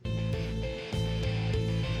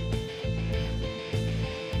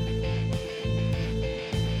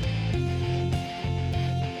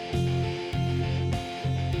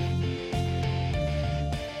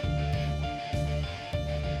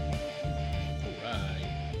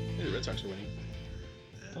Red Sox are winning.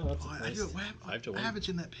 Oh, that's a I haven't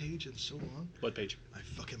seen that page in so long. What page? I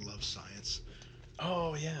fucking love science.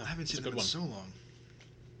 Oh yeah, I haven't seen them in so long.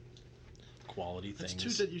 Quality That's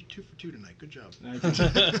things. You're 2 for 2 tonight. Good job.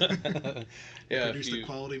 Yeah, Produced the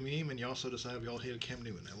quality meme, and you also decided we all hated Cam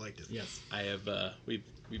Newton. I liked it. Yes. I have I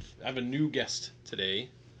have a new guest today.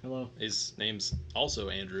 Hello. His name's also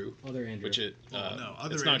Andrew. Other Andrew. Which it no,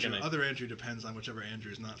 other Andrew depends on whichever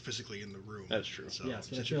Andrew is not physically in the room. That's true. So yes,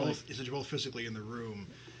 since you're both physically in the room,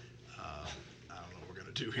 I don't know what we're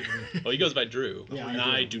gonna do here. Well, he goes by Drew. Yeah, and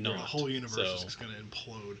I do not. The whole universe so. is gonna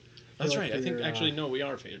implode. That's like right. I think you're, actually no, we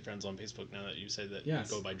are friends on Facebook now that you say that yes.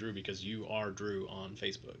 you go by Drew because you are Drew on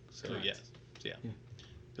Facebook. So Correct. yes, yeah.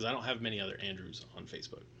 Because I don't have many other Andrews on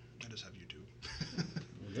Facebook. I just have YouTube.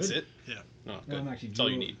 That's it. Yeah. No, good. Well, I'm actually That's all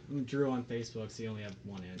you need. I'm Drew on Facebook, so you only have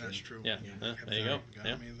one Andrew. That's true. Yeah. There you go.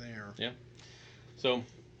 Got me there. Yeah. So,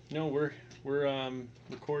 we're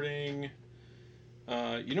recording.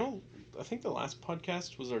 I think the last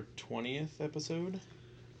podcast was our 20th episode.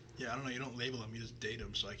 Yeah, I don't know. You don't label them. You just date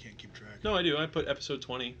them, so I can't keep track. No, I do. I put episode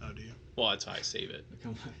 20. Oh, do you? Well, that's how I save it.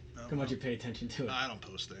 Come on, you pay attention to it. I don't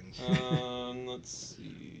post things. Let's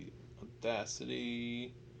see.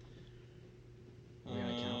 Audacity.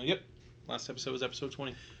 Count? Yep. Last episode was episode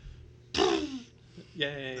 20.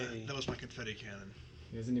 Yay. That was my confetti cannon.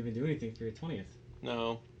 He doesn't even do anything for your 20th.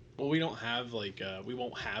 No. Well, we don't have we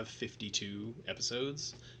won't have 52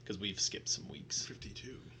 episodes because we've skipped some weeks.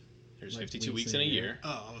 52. There's Like 52 weeks in a year.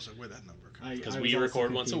 Oh, I was like, where'd that number come from? Because we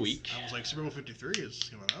record once a week. I was like, Super Bowl 53 is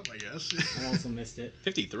coming up, I guess. I also missed it.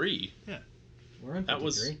 53? Yeah. We're on 53. That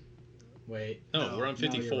was... Wait. No, we're on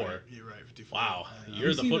 54. No, you're right, 54. Wow, Have you're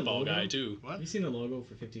the seen the football logo? guy too. What? Have you seen the logo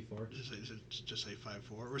for 54? Is it just say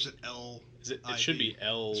 5-4? Or is it L? It should be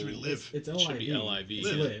L. It should be live. It's It LIV. should be LIV. It's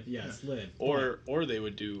live. Yes, live. Or they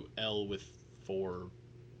would do L with 4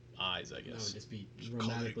 eyes, I That would guess. just be Just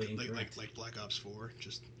grammatically call it, incorrect. like Black Ops 4.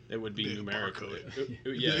 Just It would be big numerical. barcode.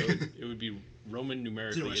 It would be Roman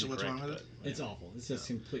numerically Anyway, so incorrect. what's wrong with it? It's awful. It's just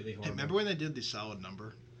completely Hey, horrible. remember when they did the solid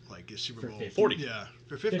number? Like a Super For Bowl 50? 40. Yeah,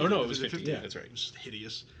 for 50. Oh no, it was it 50. Yeah. That's right. It was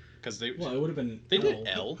hideous. Because they Well, it would have been. they did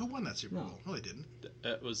L. L. Who won that Super No. Bowl? No, they didn't.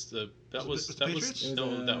 That was the Was it the Patriots? It was,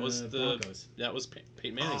 no, that was the Broncos. that was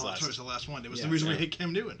Peyton Manning's Oh, last. sorry, it was the last one. It was Yeah. the reason we Yeah. hate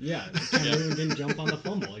Cam Newton. Yeah, Cam Newton didn't jump on the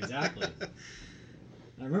fumble. Exactly.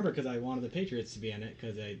 I remember because I wanted the Patriots to be in it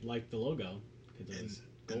because I liked the logo because it was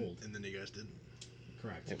gold. And then you guys didn't.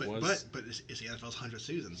 Correct. It But was- but it's the NFL's 100th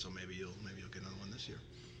season, so maybe you'll get another one this year.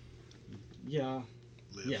 Yeah.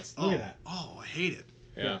 Live. Yes, Oh, look at that. Oh, I hate it.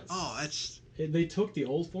 Yeah. Oh, that's. They took the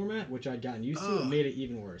old format, which I'd gotten used to, Ugh. and made it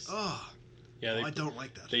even worse. Oh, Yeah, I don't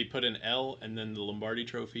like that. they put an L and then the Lombardi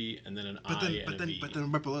Trophy and then an I and a V. But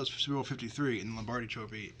then right below is Super Bowl 53, and the Lombardi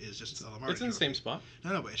Trophy is just a Lombardi. It's in the trophy. same spot.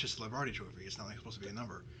 No, but it's just a Lombardi Trophy. It's not like supposed to be a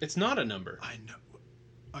number. It's not a number. I know.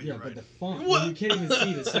 Oh, Yeah, you're but right. the font, What? you can't even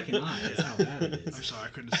see the second eye. That's how bad it I'm is. sorry, I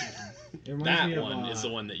couldn't see from. It reminds That me of, one is the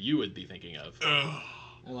one that you would be thinking of. Ugh.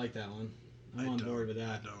 I like that one. I'm I on don't. board with I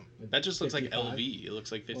that. don't. That just looks 55? like LV. It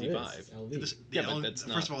looks like Well, 55. it is. LV. The Yeah, but L, that's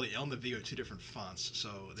first not- of all, the L and the V are two different fonts, so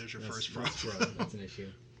there's your first That's problem. true. That's an issue.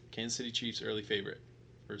 Kansas City Chiefs early favorite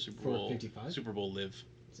for Super For Bowl 55? Super Bowl live.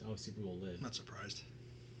 Oh, Super Bowl live. I'm not surprised.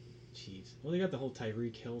 Chiefs. Well, they got the whole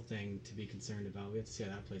Tyreek Hill thing to be concerned about. We have to see how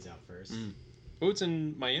that plays out first. Mm. Oh, it's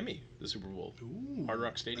in Miami, the Super Bowl. Ooh, Hard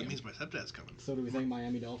Rock Stadium. That means my stepdad's coming. So do we think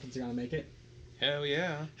Miami Dolphins are going to make it? Hell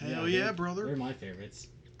yeah. Hell yeah, they're brother. my favorites.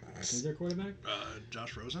 Who's their quarterback?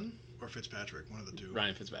 Josh Rosen or Fitzpatrick, one of the two.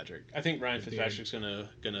 Ryan Fitzpatrick. I think Ryan The Fitzpatrick's gonna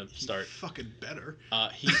He's start. fucking better.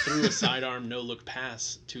 He threw a sidearm no look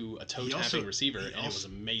pass to a toe He tapping also- receiver, he and it also- was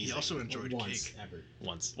amazing. He also enjoyed Once cake. ever.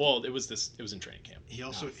 once. Well, it was in training camp. He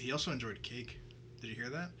also enjoyed cake. Did you hear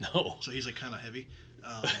that? No. So he's like kind of heavy.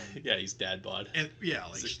 Yeah, he's dad bod. And yeah,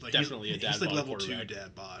 He's like definitely a dad he's like bod level 2 quarterback.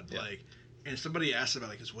 dad bod. Yeah. Like, and somebody asked about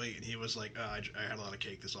like his weight, and he was like, I had a lot of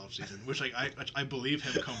cake this off season, which like I believe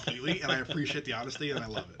him completely, and I appreciate the honesty, and I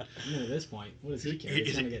love it. You know, at this point, what does he care?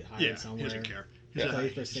 He's going to get hired Yeah, somewhere. he doesn't care. He's Play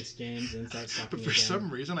like- for 6 games and start sucking But for again. some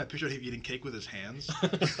reason, I pictured him eating cake with his hands,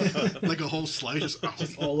 like a whole slice,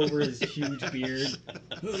 Just all over his huge beard.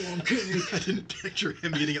 I didn't picture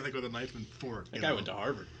him eating it like with a knife and fork. That guy went to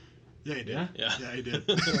Harvard. Yeah, he did. Yeah? Yeah. he did.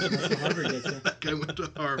 That's what Harvard gets you. That guy went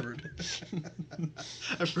to Harvard.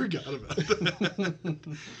 I forgot about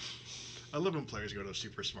that. I love when players go to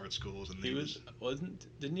super smart schools and He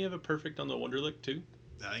didn't he have a perfect on the Wonderlic too?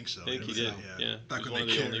 I think so. I think he was, did. Yeah. Back He when was one they of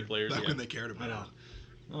the cared. only players, Back yeah. when they cared about I know. it.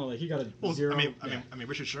 Oh, like he got a Well, 0. I mean,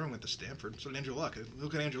 Richard Sherman went to Stanford. So did Andrew Luck.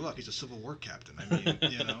 Look at Andrew Luck. He's a Civil War captain. I mean,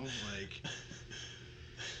 like.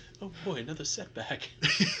 Oh boy, another setback.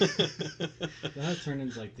 That has turned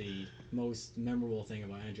into like the most memorable thing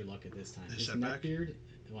about Andrew Luck at this time. His His setback? neckbeard,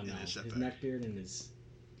 well, Yeah, no, his his setback. neckbeard and his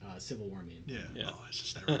Civil War meme. Yeah. Yeah. Oh, it's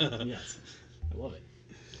hysterical. Yes, I love it.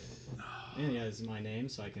 And he has my name,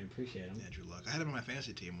 so I can appreciate him. Andrew Luck. I had him on my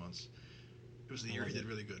fantasy team once. It was the year he did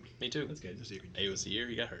really good. Me too. That's good. It was the year he Hey, did it was the year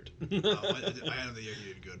he got hurt. good. I had him the year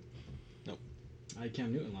he did good. I had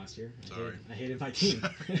Cam Newton last year. Sorry. I hated my team.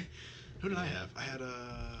 Who did I have? I had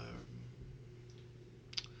I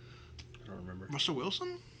don't remember. Russell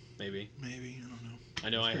Wilson? Maybe. Maybe. I don't know. I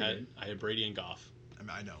know That's I pretty had Brady and Goff. I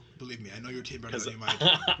mean, I know. Believe me, I know your team better Because than you my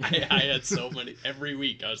team. I had so many every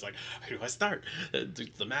week. I was like, who do I start? The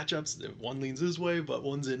matchups, one leans this way, but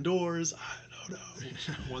one's indoors. I don't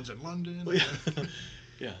know. One's in London.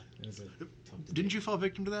 Yeah. It was a tough debate. Didn't you fall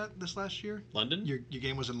victim to that this last year? London? Your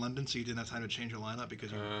game was in London, so you didn't have time to change your lineup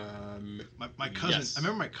because my cousin. yes. I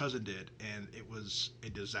remember my cousin did, and it was a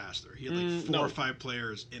disaster. He had like four no. or five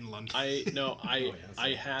players in London. I yeah, I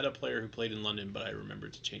had a player who played in London, but I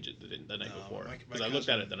remembered to change it the night No, before my because I looked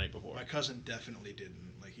at cousin- it the night before. My cousin definitely didn't.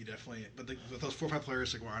 Like he definitely, but those 4 or 5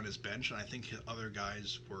 players like were on his bench, and I think his other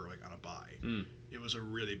guys were like on a bye. Mm. It was a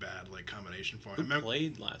really bad like combination for him. I Who remember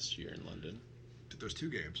played last year in London? those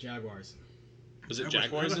 2 games. Jaguars. Was it Jaguars-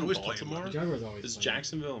 Jaguars and always playing Baltimore? London. Jaguars always. Because play.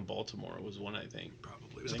 Jacksonville and Baltimore was one, I think.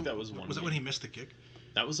 Probably. I think that was one Was that game. when he missed the kick?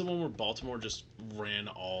 That was the one where Baltimore just ran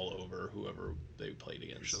all over whoever they played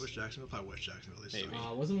against. So was Jacksonville? Probably was Jacksonville. They Maybe.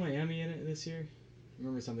 suck. Wasn't Miami in it this year? I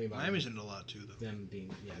remember something about Miami's in it a lot too, though. them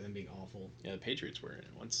being awful. Yeah, the Patriots were in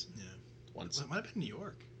it once. Yeah. Once. It might have been New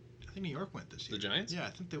York. I think New York went this year. The Giants? Yeah, I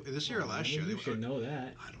think this year or last year. You They should know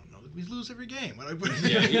that. I don't know. We lose every game.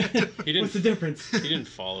 Yeah, he didn't. What's the difference? He didn't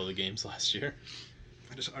follow the games last year.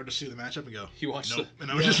 I just see the matchup and go. He watched Nope. the.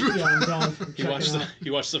 And I was yeah, just. yeah, I'm done. I'm He watched checking the. out. He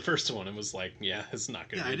watched the first one and was like, "Yeah, it's not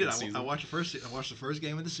gonna Yeah, be I a did. good season." I watched the first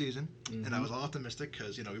game of the season, and I Mhm. was all optimistic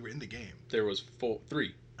because we were in the game. There was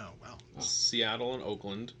three: Oh wow. Oh. Seattle and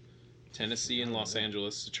Oakland, Tennessee and Oh, Los yeah.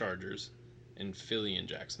 Angeles, the Chargers, and Philly and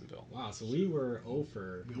Jacksonville. Wow, so we were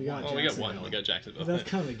over. We won. Oh, we got Jacksonville. one. We got Jacksonville. That's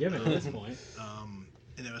kind of a given at this point.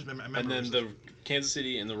 And it was. I remember And it then was the Kansas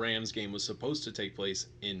City and the Rams game was supposed to take place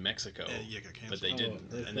in Mexico, yeah, it got canceled. but they Oh, didn't.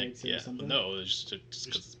 And they, earthquakes or yeah, something? no, it's just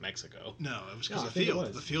because it's Mexico. No, it was No, because I the think it field.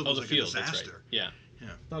 was. The field Oh, was the like field. a That's disaster. right. Yeah.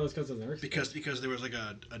 Thought it was because of the earthquake. Because there was like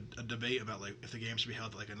a debate about like if the game should be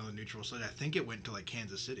held at like another neutral site. I think it went to like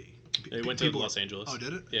Kansas City. They went to People- Los Angeles. Oh,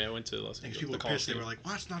 did it? Yeah, it went to Los I think Angeles. people The were pissed. They Coliseum. were like,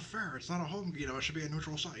 "Well, it's not fair. It's not a home. It should be a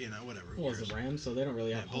neutral site. Whatever." Who Well, it's cares? the Rams, so they don't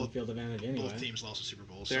really have Yeah, home both- field advantage anyway. Both teams lost the Super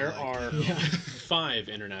Bowl. There so, like, are Yeah. 5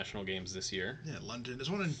 international games this year. Yeah, London. There's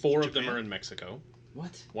one in 4 of Japan. them are in Mexico.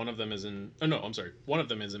 What? One of them is in. Oh no, I'm sorry. One of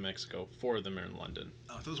them is in Mexico. 4 of them are in London.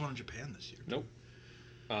 Oh, I thought there was one in Japan this year. Nope.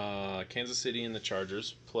 Kansas City and the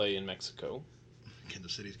Chargers play in Mexico.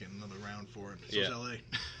 Kansas City's getting another round for it. So Yeah. is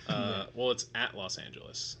LA. Well, it's at Los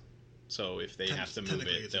Angeles. So if they have to move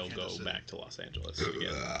Technically, it, it's in they'll go Kansas City. back to Los Angeles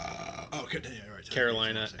again. Oh, okay. Yeah, right.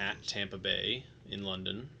 Carolina Los at Angeles. Tampa Bay in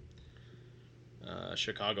London.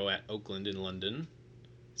 Chicago at Oakland in London.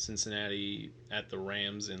 Cincinnati at the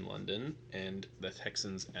Rams in London. And the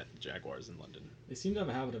Texans at the Jaguars in London. They seem to have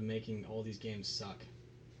a habit of making all these games suck.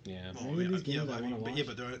 Yeah. Well, Maybe these games but I wanna watch.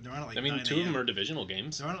 but they're on at like I mean, 9 2 of them a.m. are divisional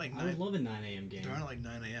games. They're on at like I would 9. love a 9 a.m. game. They're on at like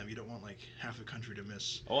 9 a.m. You don't want like half the country to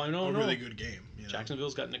miss Oh, I know. a no. really good game.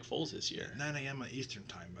 Jacksonville's got Nick Foles this year. 9 a.m. Eastern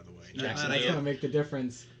time, by the way. Yeah, Not Jacksonville. 9 that's gonna a.m. make the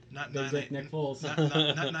difference. Not Big 9 Dick a.m. Nick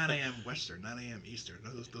Foles. not 9 a.m. Western. 9 a.m. Eastern.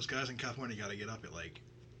 Those guys in California got to get up at like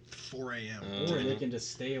 4 a.m. Or they can just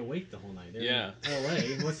stay awake the whole night. They're Yeah. in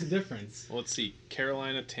LA. What's the difference? Well, let's see.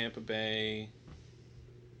 Carolina, Tampa Bay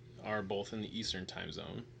are both in the Eastern time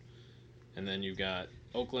zone. And then you've got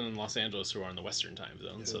Oakland and Los Angeles who are in the Western time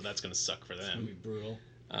zone. So Oof. that's going to suck for It's gonna be them.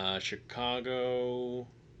 brutal. Chicago,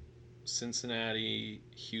 Cincinnati,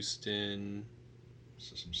 Houston,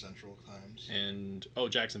 So some Central times. and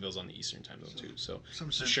Jacksonville's on the Eastern time zone too. So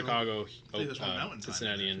Some so Central. Chicago, I think there's one Mountain time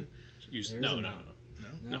Cincinnati, in and Houston. There is No, a no, mountain.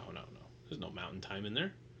 no, no, no, no. There's no Mountain time in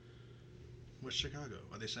there. What's Chicago?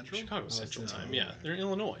 Are they Central? Chicago's Oh, Central Central. time. Yeah, they're in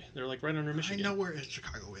Illinois. They're like right under Michigan. I know where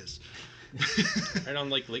Chicago is. Right on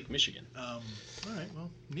like Lake Michigan. All right. Well,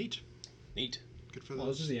 neat. Neat. Good for Well,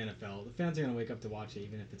 those. this is the NFL. The fans are gonna wake up to watch it,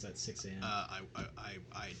 even if it's at 6 a.m. I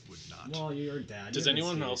would not. Well, you're a dad. Does you have an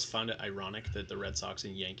anyone else excuse. find it ironic that the Red Sox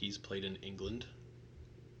and Yankees played in England?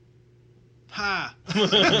 Ha!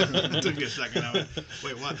 Took me a second. I went,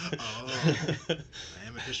 wait, what? Oh, I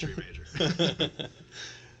am a history major.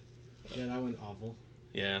 Yeah, that went awful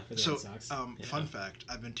Yeah. for the So, Red Sox. Yeah. fun fact: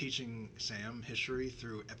 I've been teaching Sam history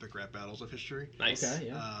through epic rap battles of history. Nice. Okay,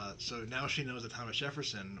 yeah. So now she knows that Thomas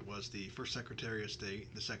Jefferson was the first Secretary of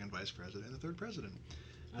State, the second Vice President, and the third President.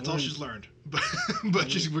 That's all she's learned. But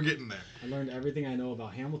we're getting there. I learned everything I know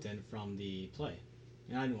about Hamilton from the play.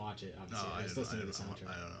 And I didn't watch it, No, obviously. I was listening to the soundtrack.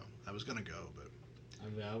 I don't know. I was gonna go, but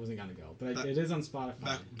I wasn't gonna go, but it is on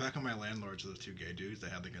Spotify. back on my landlords, those two gay dudes, they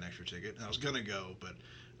had like an extra ticket, and I was gonna go, but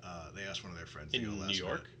they asked one of their friends to In go last New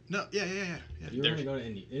York? minute. No, yeah. You were gonna go to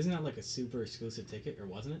Indy. Isn't that like a super exclusive ticket, or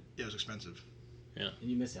wasn't it? Yeah, it was expensive. And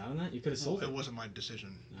you missed out on that? You could have sold It it. wasn't my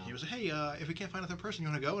decision. No. He was like, hey, if we can't find a third person, you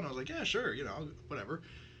want to go? And I was like, yeah, sure, whatever.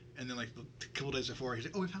 And then like a couple days before, he's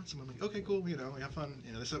like, oh, we found someone. I'm like, okay, cool, have fun.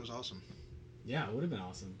 They said it was awesome. Yeah, it would have been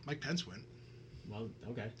awesome. Mike Pence went. Well,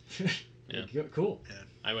 okay. Yeah. Cool. Yeah.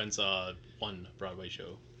 I went and saw one Broadway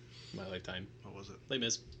show in my lifetime. What was it? Les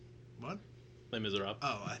Mis. What? Les Miserables.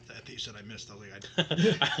 Oh, I thought you said I missed. I was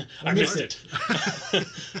like, I missed it.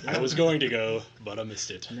 I was going to go, but I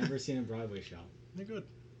missed it. Never seen a Broadway show. they're good.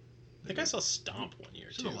 I think I saw Stomp one year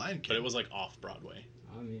So too, the Lion but King. it was like off Broadway.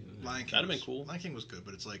 I mean, Lion King That'd have was, been cool. Lion King was good,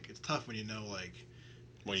 but it's tough when you know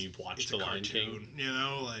When you watch it's The a Lion cartoon, King.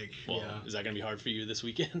 Well, Yeah. Is that gonna be hard for you this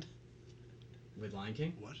weekend? with Lion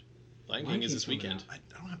King. what? Lion Lion King is King's this coming weekend. I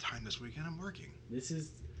don't have time this weekend. I'm working. This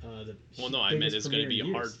is the. Well, no, I meant biggest it's gonna premiere be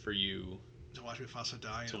in hard years. for you To watch Mufasa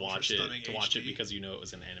die to in watch ultra-stunning it HD. because you know it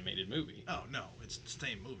was an animated movie. Oh no, it's the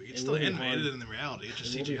same movie. It's It still will be animated hard. in the reality. It's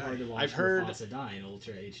just It will be hard CGI. to watch I've heard- Mufasa die in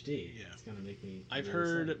Ultra HD. Yeah. It's gonna make me. I've really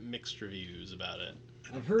heard sad. mixed reviews about it.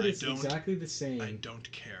 I've heard I it's don't- exactly the same. I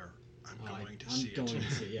don't care. I'm going to I'm see going it.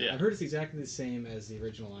 to see it. Yeah. Yeah. I've heard it's exactly the same as the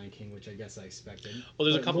original Lion King, which I guess I expected. Well,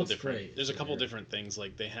 there's But a it couple looks different. great, There's a so couple weird. different things.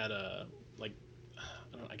 Like they had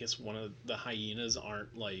I guess one of the hyenas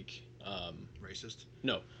aren't like. Racist.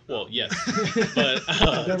 No. Well, yes,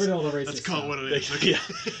 but Never know the racist Let's call it stuff. what it They- is. Okay.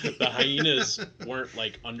 yeah, the hyenas weren't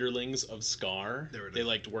like underlings of Scar. They were They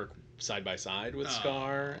liked to work side by side with Oh.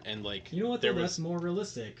 Scar, and like You know what? there Though, was that's more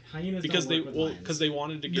realistic. Hyenas because don't work with lions. they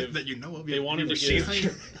wanted to give that you know of. they You wanted ever to seen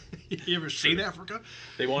give- You ever seen Africa?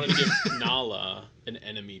 they wanted to give Nala an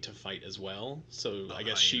enemy to fight as well. So Oh, I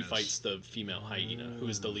guess she hyenas. fights the female hyena, who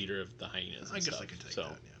is the leader of the hyenas. I and guess stuff. I can take so,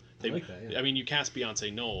 that. They, I like that, yeah. I mean, you cast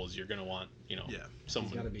Beyonce Knowles, you're gonna want Yeah.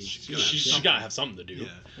 someone. gotta be- She's She's, gotta have she's something. gotta have something to do. Yeah.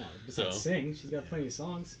 Well, besides So- sing, she's got plenty of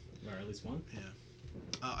songs, or at least one.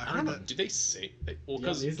 I I heard don't know. that. Do they say? Well, Yeah,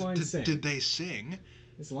 because these lines sing. Did they sing?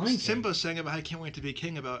 It's Lion King. Simba sang about "I can't wait to be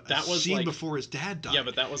king" about That a was scene like- before his dad died. yeah,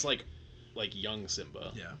 but that was like young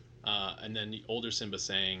Simba. Yeah. And then the older Simba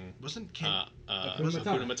sang Wasn't King? Hakuna Matata.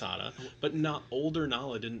 Hakuna Matata, but not older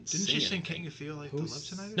Nala didn't Didn't sing she sing anything. "Can't You Feel Like Who's-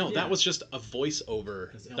 the Love Tonight"? No, Yeah. that was just a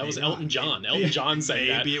voiceover. That's That was Elton Elton John. Maybe- Elton John sang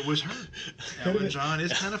that. Maybe it was her. Elton John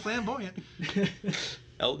is kind of flamboyant.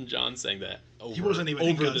 Elton John sang that over, wasn't even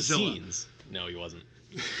in over the Godzilla. scenes. No, he wasn't.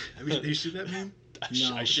 Have you seen that meme?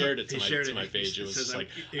 No. I shared it to He my, shared to it. my It page. It was says, just like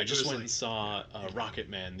it I just was went like- and saw Rocket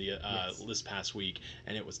Man Yes. this past week,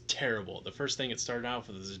 and it was terrible. The first thing it started off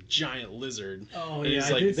with was a giant lizard. Oh, and yeah, it's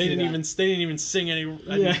I like did they see didn't that. even sing any Yeah.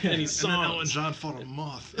 any And then Elton songs. John fought a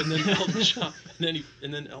moth. And then Elton John,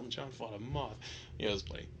 and then Elton John fought a moth. Yeah, it was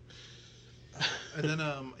funny. And then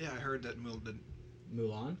I heard that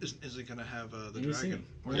Mulan. is it gonna have the Any dragon? singing.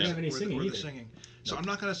 Or We don't the- have any or the- singing or the either. singing. So I'm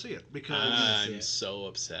not gonna see it because see I'm it. so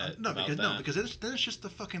upset no, about because that. no, because then it's just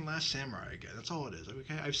the fucking Last Samurai again. That's all it is.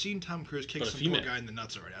 Okay, I've seen Tom Cruise kick But a some poor female. guy in the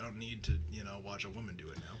nuts already. I don't need to watch a woman do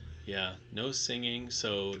it now. Yeah, no singing.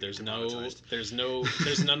 So there's Demonetized. there's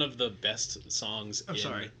none of the best songs. I'm in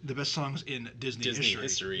sorry, the best songs in Disney, Disney history.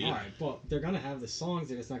 history. All right, but they're gonna have the songs.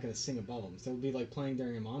 They're just not gonna sing above them. So it'll be like playing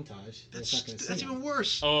during a montage. They're just not gonna That's sing even them.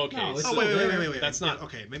 worse. Oh, okay. No, it's Oh still there. wait. That's Yeah, not-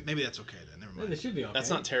 okay. Maybe that's okay then. Never Yeah, mind. they should be okay.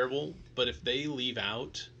 That's not terrible. But if they leave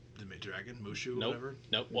out, The dragon, Mushu, Nope. whatever.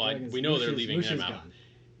 nope. The Well, dragons- we know they're Mushu's- leaving him Mushu's out. gone.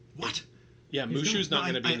 What? Yeah, He's Mushu's gone.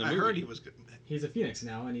 not going to be in the movie. I heard he was good. He's a phoenix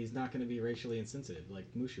now, and he's not gonna be racially insensitive like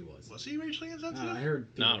Mushu was. Was he racially insensitive? I heard.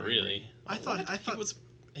 people Not were really. I thought- What? I thought-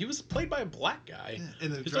 he was played by a black guy. Yeah,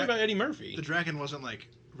 and He was played by Eddie Murphy. the dragon wasn't like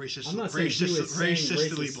racist. I'm not saying he was saying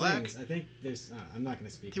racistly racist black. things. I think there's. I'm not gonna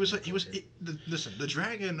speak. He was. on that here. Listen, the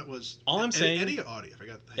dragon was. All I'm saying- Eddie Audie. I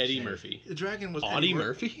forgot. Eddie Murphy. The dragon was Audie Eddie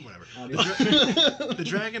Murphy? Whatever. Audie. The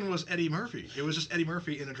dragon was Eddie Murphy. It was just Eddie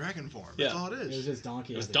Murphy in a dragon form. That's Yeah. all it It was is. just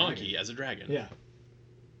Donkey. It was as a Donkey dragon. as a dragon. Yeah.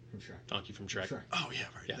 From Shrek. Donkey from Shrek. Shrek. Oh yeah,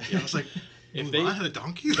 right. Yeah. Yeah, I was like, If Mulan they- had a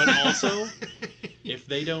donkey. But also, if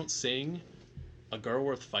they don't sing "A Girl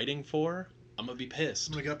Worth Fighting For," I'm gonna be I'm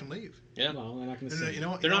pissed. gonna get up and leave. Yeah, Well, they're not gonna No, sing. you know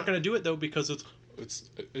what? they're You not know gonna do it though because it's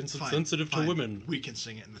Fine, insensitive to fine. women. We can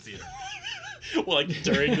sing it in the theater. Well, like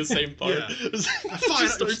during the same part, Yeah. Just Fine,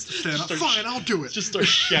 stand up. starts- Fine, I'll do it. just start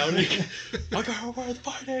shouting, "A girl worth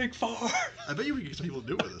fighting for." I bet you we can get some people to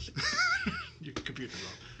do it with us. Your computer's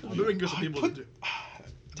wrong. I bet we can get some people to do.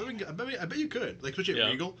 I bet you could. Like, especially at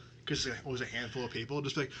Yeah. Regal, because there's always a handful of people.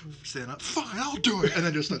 Just like, stand up, fine, I'll do it. And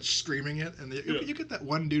then just start screaming it. And you get that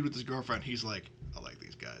one dude with his girlfriend, he's like, I like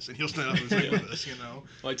these guys. And he'll stand up and sing with us, you know?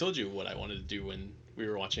 Well, I told you what I wanted to do when we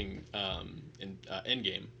were watching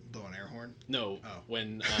Endgame. Blow an air horn. No, Oh.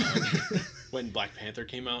 when Black Panther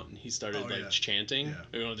came out and he started Oh, yeah. chanting, Yeah.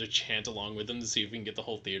 we wanted to chant along with him to see if we can get the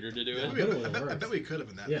whole theater to do Yeah, it. Yeah. I bet we could have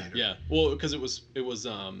in that Yeah. theater. Yeah, well, because it was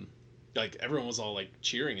like everyone was all like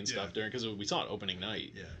cheering and stuff Yeah. during because we saw it opening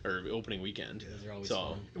night Yeah. or opening weekend. Those are always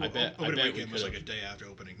So fun. I bet Opening we weekend was could like a have. day after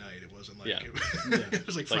opening night. It wasn't like Yeah. it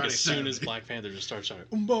was like Like Friday. as soon as Saturday. Black Panther just starts shouting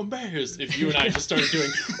 "Umbombay," if you and I just started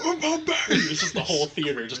doing "Umbombay," it's just the whole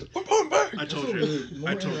theater just "Umbombay." I told That's you. what we need, more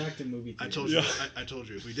I told- interactive movie I theaters. told you. Yeah. I told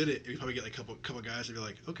you. If we did it, we'd probably get like a couple guys and be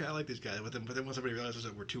like, okay, I like these guys. But then once everybody realizes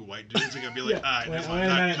that we're two white dudes, they're gonna be like, Yeah. all right, Wait, that's wait fine. a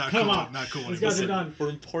Not, minute. not Come cool. on. Not cool These anymore. guys are done. We're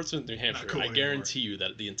in Portsmouth, New Hampshire. cool I anymore. guarantee you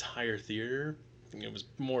that the entire theater, it was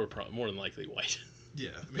more than likely white. Yeah,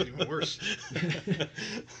 I mean, even worse.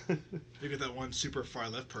 You get that one super far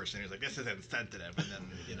left person who's like, this is insensitive, and then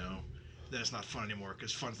then it's not fun anymore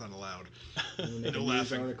because fun's not allowed, And we'll make No a news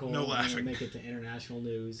laughing. article, No and we'll laughing. make it to international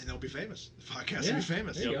news. and they'll be famous. The podcast Yeah, will be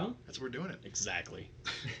famous. there you go. That's what we're doing it. Exactly.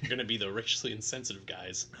 We're gonna be the richly insensitive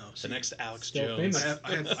guys. Oh, The see, next Alex Still Jones. famous.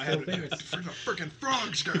 I had Still famous. freaking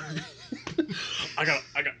frogs, guy. I got.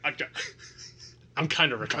 I'm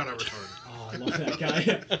kind of Kind of retarded. retarded. Oh, I love that guy.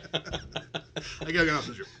 I gotta get off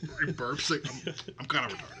this. He burps. Like, I'm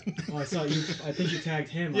kind of retarded. Oh, I saw you. I think you tagged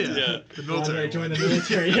him. Yeah, On Yeah. the Why military. did I join one. the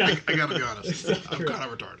military? Yeah. I gotta be honest. So I'm true. kind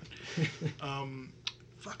of retarded.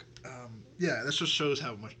 Fuck. Yeah, this just shows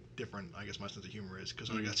how much different I guess my sense of humor is. Because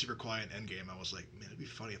when I got super quiet in Endgame, I was like, man, it'd be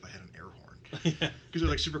funny if I had an air horn. Yeah. Because they're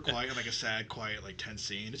like super quiet and like a sad, quiet, like tense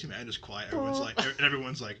scene. Just imagine just quiet. Everyone's like, and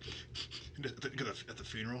everyone's like, at the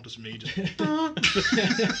funeral, just me, just get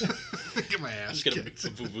my ass Just get a kicked.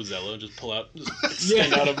 vuvuzela, just pull out, just Yeah.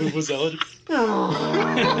 extend out a vuvuzela.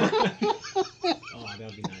 Oh, that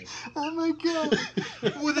would be nice. Oh my god!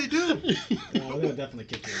 What would they do? Well, they'll definitely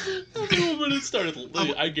kick you out. When it started,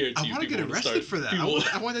 I guarantee I you, want to get people would arrested start- for that. people-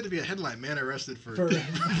 I want that to be a headline: man arrested for. For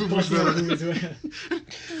Vuvuzela.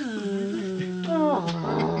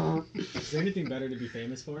 Is there anything better to be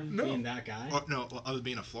famous for? No. Being that guy? Oh, no, well, other than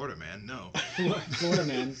being a Florida man, no. Florida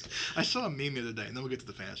man. I saw a meme the other day, and then we'll get to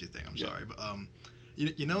the fantasy thing. I'm Yeah. sorry, but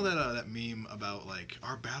you know that meme about like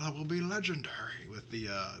our battle will be legendary with the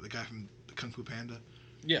guy from Kung Fu Panda.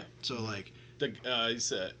 Yeah, So like,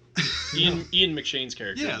 he's Ian McShane's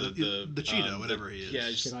character. yeah, the cheetah, whatever he is. Yeah,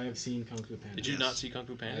 Should I have seen Kung Fu Panda? did you Yes. not see Kung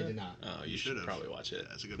Fu Panda? I did not. Oh, you You should should've. probably watch it.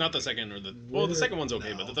 Yeah, it's a good Not the movie. second or the. Whether- Well, the second one's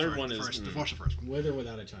okay, No, but the third one is. first, watch the first one. With or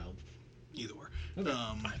without a child? Either way. Okay.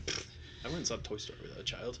 I went and saw Toy Story with a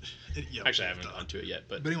child. Yeah, Actually, I haven't uh, gone to it yet.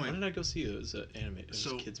 But But anyway. when did I go see it? It was an anime. It was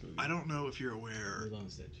So a kids movie. I don't know if you're aware Lilo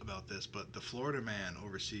and Stitch. about this, but the Florida man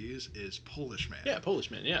overseas is Polish man. Yeah,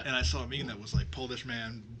 Polish man. Yeah. And I saw a meme that was like Polish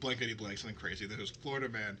man, blankety blank, something crazy. That was Florida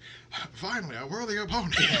man. Finally, a worthy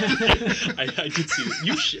opponent. I did see it.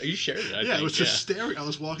 You shared it. I yeah, think. it was hysterical. I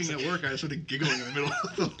was walking at work. I started giggling in the middle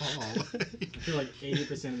of the hall. I feel like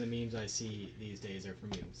 80% of the memes I see these days are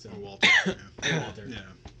from you. So Or Walter. Yeah. Or Walter. Yeah,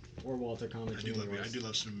 or Walter Comics. I do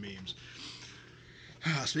love some memes.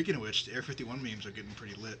 Speaking of which, the Air 51 memes are getting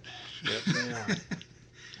pretty lit. Yep. They are.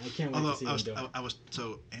 I can't wait Although to see them do it.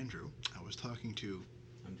 so Andrew, I was talking to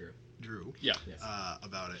I'm Drew. Drew Yeah. Yes.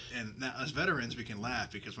 about it, and now as veterans we can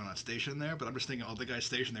laugh because we're not stationed there. But I'm just thinking all the guys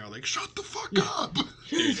stationed there are like, shut the fuck up.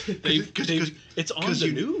 It's on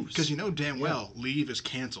the news. Because you know damn well leave is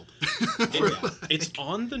canceled. It's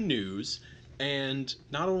on the news, and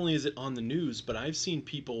not only is it on the news, but I've seen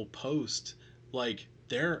people post like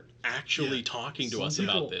they're actually Yeah. talking to Some us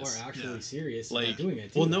people about this. are actually Yeah. serious Like, about doing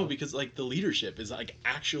it. Too, well, no, though. because like the leadership is like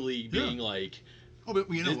actually being like, Oh,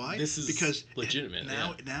 but you know Thi- why? this is because legitimate,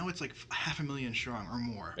 Now it's like 500,000 strong or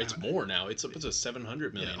more. it's more now. It's a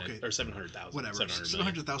 700 million Yeah, okay. or 700,000. Whatever. 700,000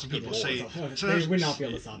 700,000 people More. say. They would not be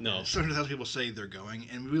able to stop No. that. 700,000 people say they're going,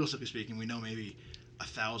 and realistically speaking, we know maybe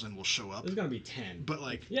 1,000 will show up. There's gonna be 10. But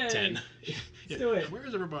like, Yay! 10. Let's do it. where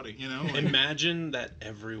is everybody? You know, like, Imagine that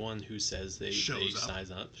everyone who says they Shows up.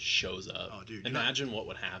 sign up shows up. Oh, dude, Imagine what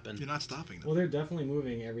would happen. you're not stopping them. Well, they're definitely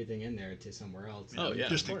moving everything in there to somewhere else. Oh, yeah,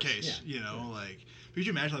 just of in course. case, Yeah. you know, like. Could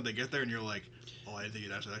you imagine that they get there and you're like, oh, I didn't think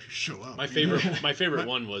you'd actually show up. My you know? favorite My-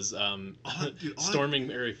 one was dude, all storming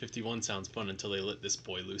Area 51 sounds fun until they let this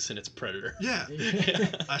boy loose and it's Predator. Yeah,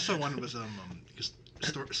 I saw one was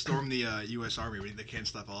storm the U.S. Army. They can't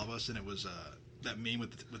stop all of us, and it was that meme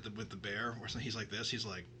with the bear, where he's like this. He's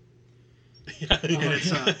like, Yeah. and it's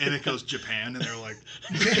and it goes Japan, and they're like.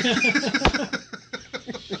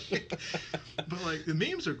 But like the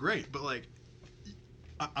memes are great, but like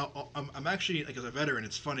I'm actually like as a veteran,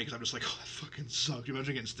 it's funny because I'm just like, oh, that fucking sucks. You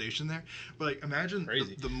imagine getting stationed there, but like imagine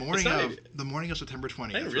Crazy. the morning It's not of even- the morning of September 20th.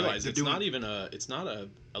 I didn't right? realize They're it's doing- not even a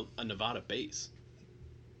Nevada base.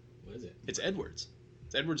 What is it? It's Edwards.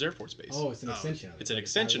 It's Edwards Air Force Base. Oh, it's an Oh, extension. of it. It's an Like a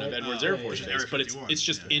extension of satellite? Edwards Oh, Air yeah, Force yeah, Base, Area but 51, it's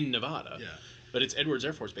just yeah. in Nevada. Yeah. But it's Edwards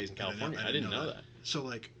Air Force Base in I didn't know- California. I didn't know that. So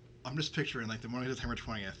like, I'm just picturing like the morning of September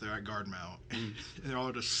 20th. They're at Guard Mount, and they're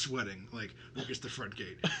all just sweating. Like, look, it's the front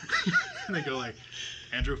gate, and they go like,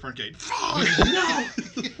 Andrew, front gate. Fuck! No!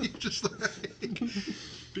 Just like,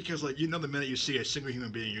 because like the minute you see a single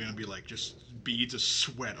human being, you're gonna be like just beads of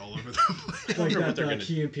sweat all over the place. Like wonder what that they're gonna-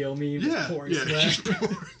 Key and Peele meme, Yeah, just pouring yeah, sweat. just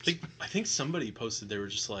pouring I think somebody posted they were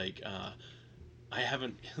just like, I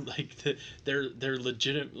haven't like they're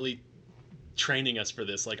legitimately training us for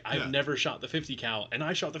this. Like I've Yeah. never shot the 50 cal, and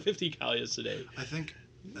I shot the 50 cal yesterday. I think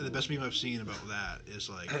the best meme I've seen about that is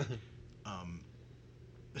like,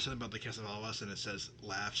 it's something about the cast of all of us, and it says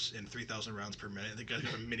laughs in 3,000 rounds per minute. The guy's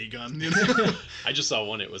got a minigun. You know? I just saw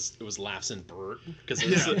one. It was laughs and Burt because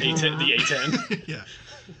Yeah. it's the A10. The A10. Yeah,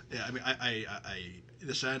 yeah. I mean, I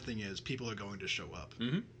the sad thing is people are going to show up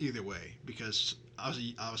Mhm. either way because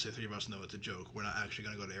obviously the three of us know it's a joke. We're not actually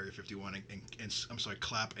going to go to Area 51 and I'm sorry,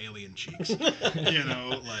 clap alien cheeks. You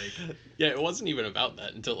know, like Yeah, it wasn't even about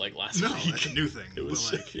that until like last no, week. that's a new thing. It was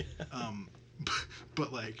but like, yeah.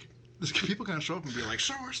 but like, there's people gonna show up and be like,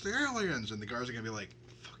 "So it's the aliens," and the guards are gonna be like,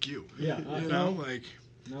 "Fuck you." Yeah, You know, like.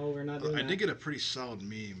 No, we're not doing I that. did get a pretty solid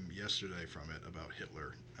meme yesterday from it about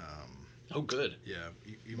Hitler. Oh, good. Yeah,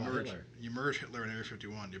 you About merge Hitler. you merge Hitler and Area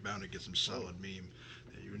 51, you're bound to get some solid meme.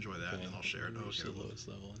 Yeah, you enjoy that, and then I'll share it. Where's Okay. the lowest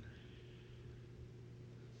level?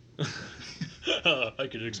 I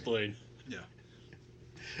could explain. Yeah.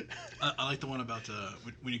 I like the one about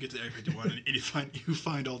when you get to Area 51 and you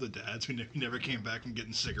find all the dads who never came back from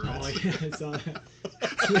getting cigarettes. Oh, yeah, I saw that.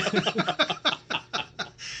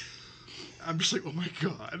 I'm just like, oh my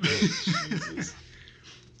god. Jesus.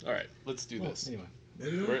 All right, let's do Well, this. anyway, what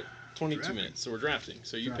are we We're doing? at 22 Drafting. minutes, so we're drafting.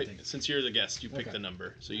 So you Drafting. pick, since you're the guest, you pick Okay. the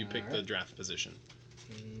number. So you pick the Alright. draft position.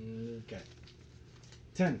 Okay.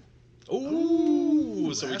 10.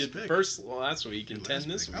 Ooh, so we last did pick. first last week and 10 Last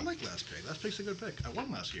this pick. week. I like last pick. Last pick's a good pick. I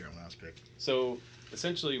won last year on last pick. So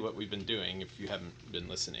essentially, what we've been doing, if you haven't been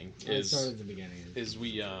listening, Let's start is at the beginning.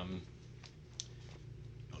 we Oh,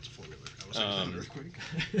 it's a four-wheeler. I was like, Um, an earthquake.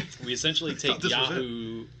 we essentially I thought take this was it.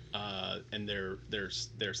 Yahoo and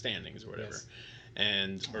their standings or whatever, Yes.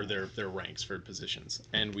 and or their ranks for positions,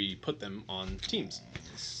 and we put them on teams.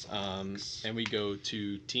 And we go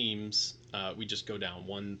to teams. We just go down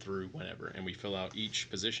 1 through whenever, and we fill out each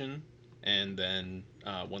position. And then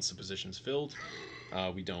once the position's filled,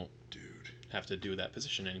 we don't Dude. have to do that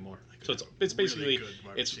position anymore. So it's basically really good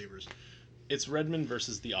wide it's receivers. it's Redmond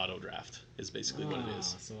versus the auto draft is basically what it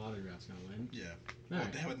is. So autograph's gonna win. Yeah. All Well,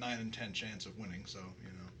 right. they have a 9 in 10 chance of winning, so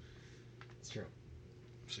It's true.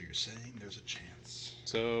 So you're saying there's a chance.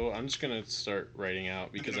 So I'm just gonna start writing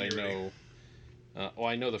out because I when you're know.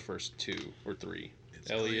 I know the first 2 or 3. It's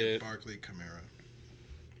Elliott. Barkley, Kamara.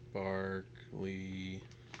 Barkley,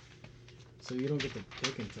 So you don't get to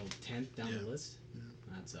pick until 10th down Yeah. the list? Yeah.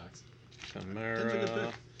 That sucks. That's a good Kamara.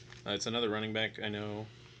 pick. It's another running back I know.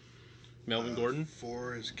 Melvin Gordon,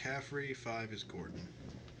 4 is Caffrey, 5 is Gordon.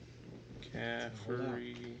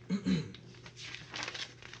 Caffrey.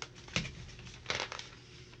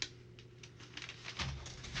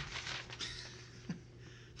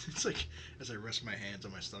 It's like as I rest my hands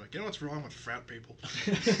on my stomach. You know what's wrong with frat people?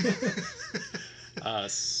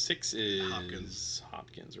 6 is Hopkins.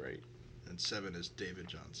 Hopkins, right? And 7 is David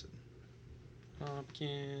Johnson.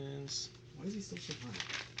 Hopkins. Why is he still so high?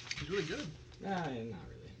 He's really good. Nah, not really.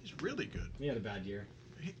 He's really good. He had a bad year.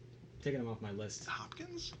 He- Taking him off my list.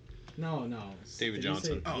 Hopkins? No. David Did you say-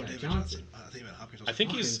 Johnson. Oh, yeah, David Johnson. Johnson. I think about Hopkins. I think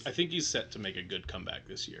Hopkins. I think he's set to make a good comeback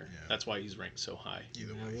this year. Yeah. That's why he's ranked so high.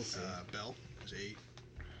 Either Yeah, way. we'll see. Bell is 8.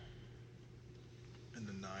 And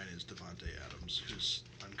the 9 is Devontae Adams, who's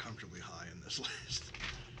uncomfortably high in this list.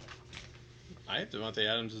 I have Devontae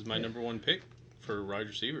Adams as my Yeah. number 1 pick for wide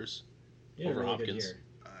receivers. He had a Over really good Hopkins. year.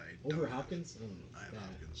 I Over don't have- Hopkins? Oh, I have yeah.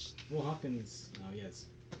 Hopkins. Well, Hopkins. Oh, yes.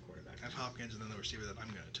 Quarterback. I have Hopkins, and then the receiver that I'm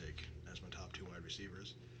going to take as my top 2 wide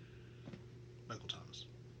receivers, Michael Thomas.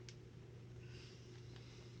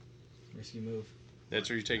 Risky move. That's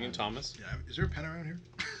where you're taking Thomas. Yeah, is there a pen around here?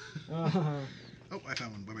 Uh, Oh, I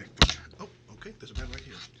found one. Wait. Oh, okay. There's a pen right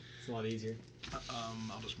here. it's a lot easier.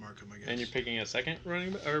 I'll just mark him, I guess. And you're picking a second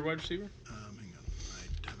running or wide receiver? Hang on.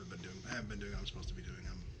 I haven't been doing what I'm supposed to be doing.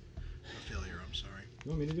 I'm a failure. I'm sorry.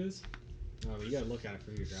 You want me to do this? Oh, you gotta look at it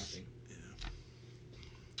for who you're drafting.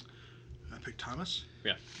 I picked Thomas.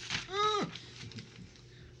 Yeah. Ah!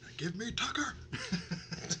 Give me Tucker.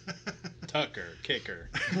 Tucker, kicker,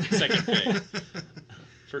 second pick.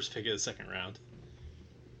 First pick of the second round.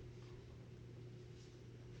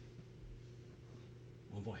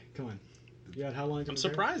 Oh boy, come on. You had how long to I'm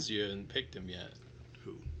prepare? surprised you haven't picked him yet.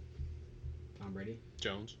 Who? Tom Brady,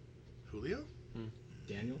 Jones, Julio?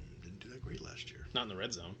 Daniel. Didn't do that great last year. not in the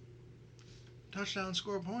red zone. Touchdown,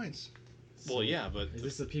 score points. Well, yeah, but Is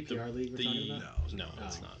this the PPR league we're talking about? No,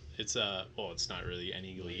 it's Oh. not. It's well, it's not really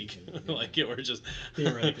any league. Yeah. Like we're just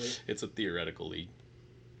Theoretically. it's a theoretical league.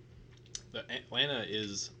 The Atlanta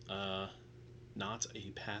is not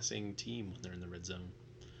a passing team when they're in the red zone,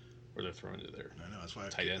 or they're thrown to their I know. That's why.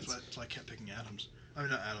 Tight ends. That's why I kept picking Adams. I mean,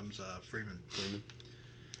 not Adams. Freeman. Freeman.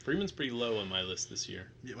 Freeman's pretty low on my list this year.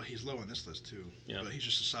 Yeah, well, he's low on this list too. Yeah. But he's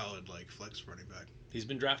just a solid like flex running back. He's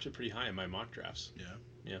been drafted pretty high in my mock drafts.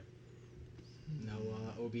 Yeah.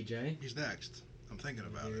 No OBJ. He's next. I'm thinking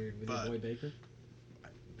about With it. your But boy Baker.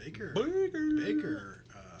 Baker. Baker. Baker.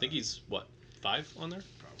 I think he's what 5 on there.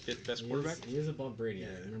 Probably. Fifth best quarterback. He is above Brady. Yeah.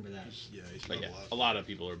 I remember that. He's But above yeah, a a lot of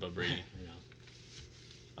people are above Brady.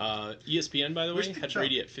 I know. ESPN, by the way, Where's Nick had Chubb?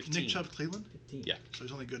 Brady at 15. Nick Chubb, Cleveland. 15. Yeah. So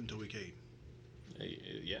he's only good until week 8.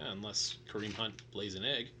 Yeah, unless Kareem Hunt lays an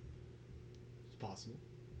egg, It's possible.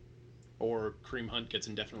 or Kareem Hunt gets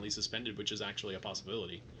indefinitely suspended, which is actually a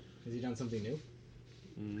possibility. Has he done something new?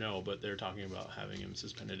 No, but they're talking about having him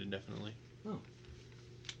suspended indefinitely.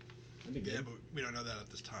 That'd be good. Yeah, but we don't know that at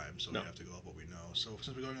this time, so No. we have to go off what we know. So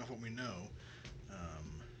since we're going off what we know, I'm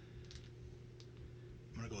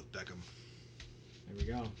gonna go with Beckham. There we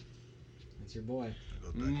go. That's your boy.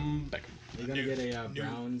 I'm gonna go with Beckham. Beckham. Are you gonna New- get a new-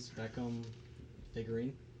 Browns Beckham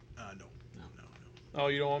figurine? No. No. No. Oh,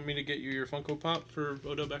 you don't want me to get you your Funko Pop for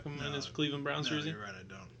Odell Beckham in No. his Cleveland Browns No, jersey? you're right. I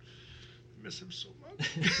don't. I miss him so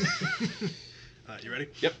much. You ready?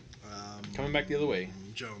 Yep. Coming back the other way.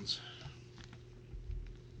 Jones.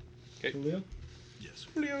 Julio? Yes.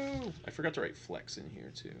 Julio. I forgot to write flex in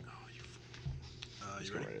here too. Oh, you fool. Let's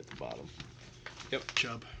You go ready? right at the bottom.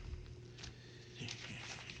 Chubb.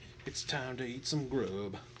 It's time to eat some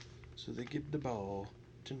grub, so they give the ball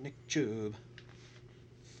to Nick Chubb.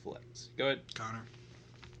 Flex. Go ahead. Connor.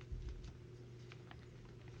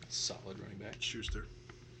 Solid running back. Schuster.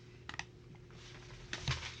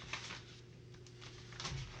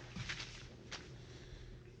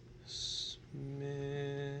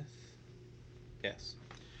 Smith. Yes.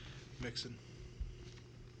 Mixon.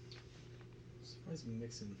 Surprised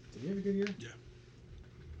Mixon. Did he have a good year? Yeah.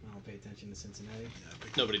 I don't pay attention to Cincinnati. Yeah, I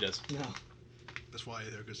picked Nobody does. No. That's why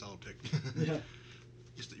they're a good solid pick. Yeah.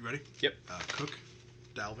 You ready? Yep. Cook.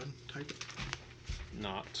 Dalvin type.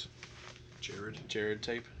 Not Jared. Jared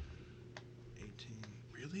type. 18.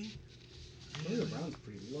 Really? Julio Brown's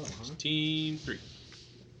pretty low, huh? Team 3.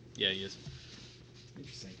 Yeah, he is.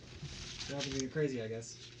 Interesting. Driving me crazy, I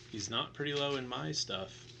guess. He's not pretty low in my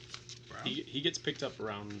stuff. Brown. He gets picked up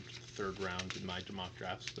around third round in my mock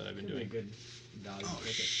drafts that I've been Could be a doing. good value Oh pick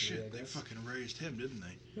at shit! 3, I They guess. fucking raised him, didn't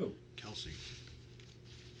they? Who? Kelsey.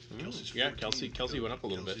 Mm, Kelsey's yeah, 14. Kelsey went up a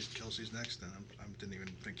little bit. Kelsey's next, then. I didn't even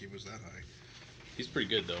think he was that high. He's pretty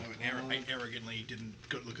good though. I arrogantly didn't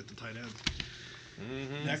go look at the tight end.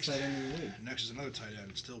 Mm-hmm. Next. Tight end in the league. Next is another tight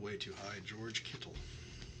end, still way too high. George Kittle,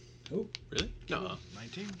 Who? Really? No.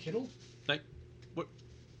 19. Kittle?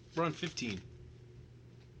 We're on 15.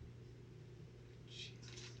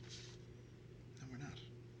 No, we're not.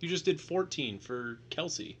 You just did 14 for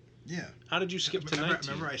Kelsey. Yeah. How did you skip to remember,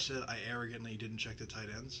 19? remember I said I arrogantly didn't check the tight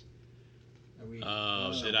ends? Are we?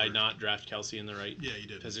 Did I not draft Kelsey in the right Yeah, you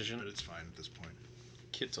did. position? But it's fine at this point.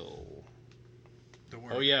 Kittle. Don't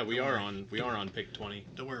worry. Oh yeah, we Don't are worry. on pick 20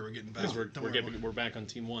 Don't worry, we're getting back. because Don't worry, we're back on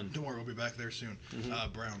team 1. Don't worry, we'll be back there soon.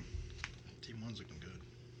 Mhm. Brown. Team 1's looking good.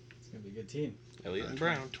 It's gonna be a good team. Elliott and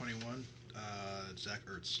 20 Brown. 21. Zach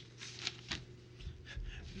Ertz.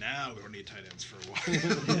 Now we don't need tight ends for a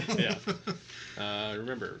while. Yeah.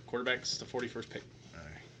 Remember, quarterback's the 41st pick. All right,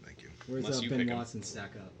 thank you. Where's Unless you Ben pick him. Watson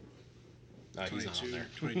stack up? He's not on there.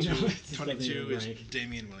 22, No, it doesn't 22 even is rank.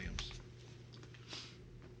 Damian Williams.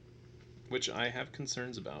 Which I have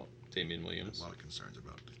concerns about. Damian A Williams. lot of concerns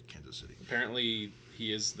about Kansas City. Apparently,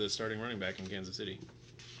 he is the starting running back in Kansas City.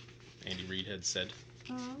 Andy Reid had said.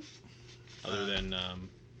 Other than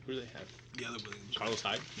who do they have? The other Williams. Carlos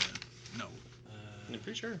Hyde. Yeah. No, I'm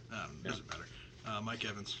pretty sure. doesn't matter. Mike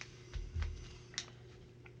Evans.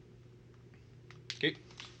 Okay.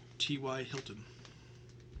 T.Y. Hilton.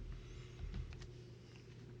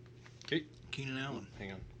 Okay. Keenan Allen.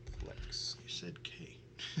 Hang on. Flex. You said K.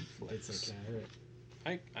 It's like I heard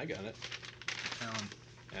it. I got it. Allen.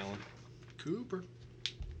 Allen. Cooper.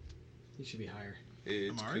 He should be higher.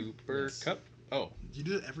 It's Amari? Cooper Yes. Cup. Oh. You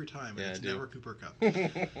do it every time, and Yeah, it's I do. never Cooper Cup.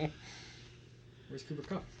 Where's Cooper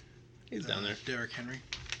Cup? He's down there. Derrick Henry.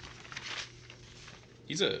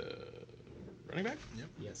 He's a running back?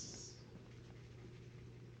 Yes.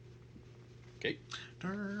 Okay.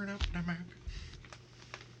 Turn up the Mac.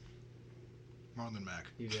 Marlon Mack.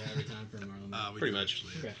 You do that every time for Marlon. Mack. We Pretty do, much.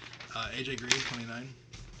 Actually, Okay. AJ Green, 29.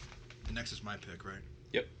 And next is my pick, right?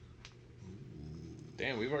 Yep. Ooh.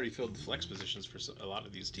 Damn, we've already filled the flex positions for a lot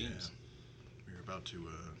of these teams. We're about to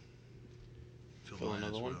fill Fill mine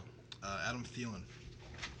another as one? well. Adam Thielen.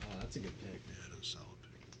 Oh, that's a good pick. Yeah, it is a solid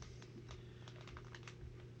pick.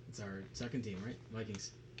 It's our second team, right?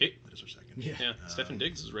 Vikings. That is our second. Yeah. Yeah, Stefan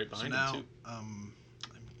Diggs is right So behind now, him, too.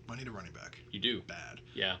 I need a running back. You do. Bad.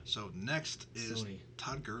 Yeah. So next is Sony.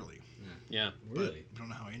 Todd Gurley. Yeah. But Really? we don't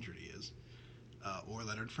know how injured he is. Or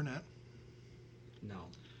Leonard Fournette. No.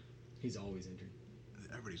 He's always injured.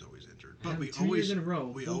 Everybody's always injured. I But have we 2 always years in a row.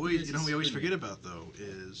 we both always years you know he's we always screwed forget me. about though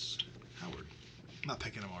is Howard. I'm not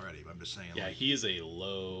picking him already, but I'm just saying. Yeah, like, he is a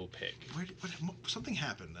low pick. something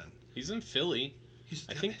happened then. He's in Philly. He's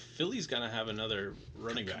I think Philly's going to have another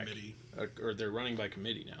running back. committee. Or they're running by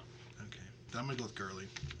committee now. Okay, then I'm gonna go with Gurley.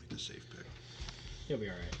 Make the safe pick. He'll be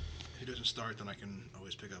all right. If he doesn't start, then I can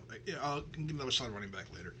always pick up. Yeah, I'll give another solid running back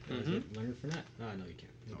later. Mhm. Leonard Fournette. No, you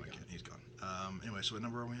can't. He'll No, be I gone. can't. He's gone. Anyway, so what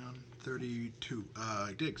number are we on? 32.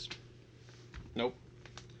 Diggs. Nope.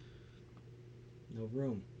 No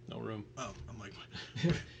room. No room. Oh, I'm like,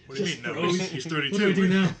 what do you Just mean? No, froze. he's 32. What do I do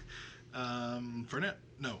now? Fournette.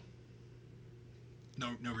 No.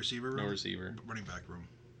 No receiver room. No receiver. Running back room.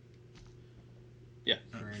 Yeah.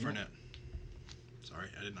 Fournette. Sorry,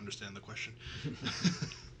 I didn't understand the question.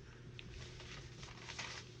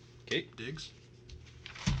 Okay. Diggs.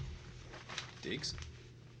 Diggs.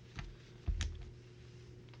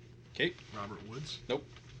 Okay. Robert Woods.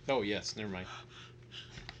 Oh, yes. Never mind.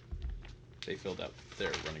 They filled up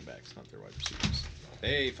their running backs, not their wide receivers.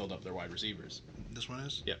 They filled up their wide receivers. This one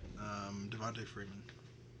is. Yep. Devontae Freeman.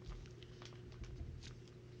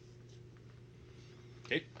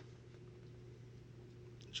 Okay.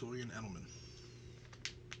 Julian Edelman.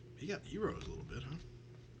 He got heroes a little bit, huh?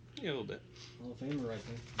 Yeah, a little bit. Hall of Famer right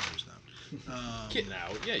there. No, he's not. Getting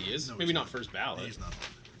out. Yeah, he is. no, Maybe he's not not. first ballot. He's not.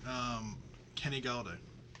 Kenny Galladay.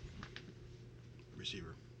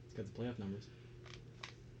 Receiver. He's got the playoff numbers.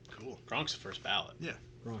 Cool. Gronk's first ballot.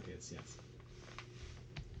 Gronk is, yes.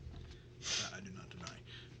 I do not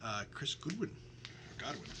deny. Chris Goodwin. Or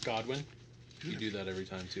Godwin. Godwin. You do that every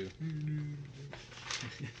time, too.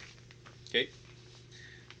 Okay.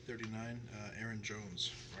 39. Aaron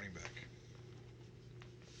Jones, running back.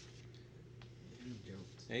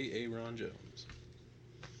 Hey, Ron Jones.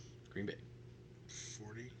 Green Bay.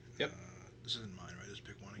 40. Yep. This isn't mine, right? Just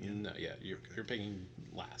pick one again. No, yeah, you're Okay. you're picking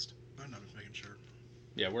last. I'm not just making sure.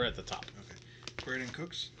 Yeah, we're at the top. Okay. Brandon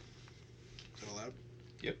Cooks. Is that allowed?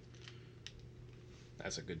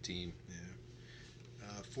 That's a good team. Yeah.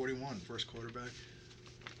 41. First quarterback.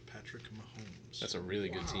 Patrick Mahomes. That's a really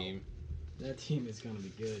good Wow. team. That team is going to be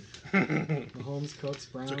good. Mahomes, Cooks,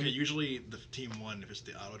 Brown. It's okay. Usually the team one, if it's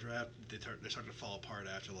the auto draft, they start to fall apart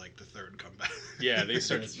after like the third comeback. Yeah, That's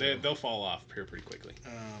true. they'll fall off here pretty quickly.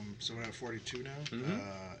 So we're at 42 now. Mhm.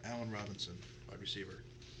 Allen Robinson, wide receiver.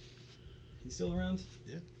 He's still around?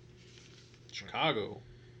 Chicago.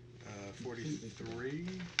 43.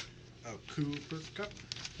 Oh, Cooper Cup.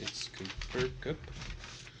 It's Cooper Cup.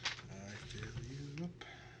 I fill you up.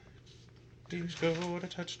 He scored a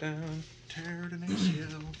touchdown. Teared an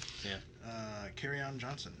ACL. Yeah. Kerryon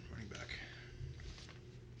Johnson, running back.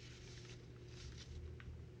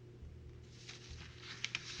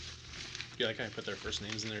 You like how I put their first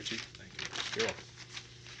names in there too? Thank you. You're welcome.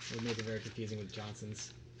 It would make it very confusing with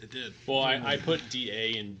Johnson's. It did. Well, I put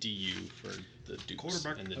DA and DU for the Dukes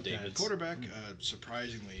Quarterback. and the Okay. Davids. Quarterback,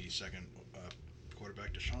 surprisingly second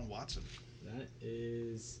quarterback, Deshaun Watson. That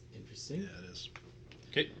is interesting. Yeah, it is.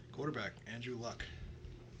 Okay. Quarterback, Andrew Luck.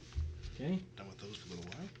 Okay. Done with those for a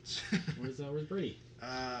little while. Where's Brady?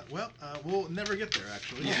 We'll never get there,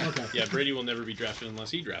 actually. Yeah. Okay. Yeah, Brady will never be drafted unless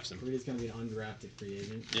he drafts him. Brady's going to be an undrafted free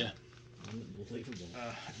agent. Yeah. Unbelievable.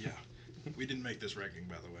 Yeah. We didn't make this ranking,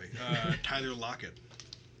 by the way. Tyler Lockett.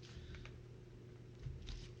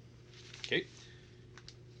 Okay.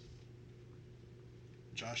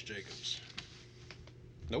 Josh Jacobs.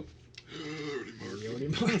 Nope. Already marked You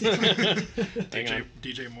him. already marked it. Hang on.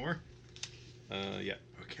 DJ Moore. Yeah.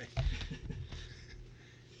 Okay.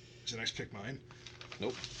 Is the next pick mine?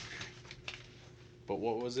 Nope. But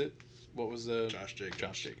what was it? What was the Josh Jacobs.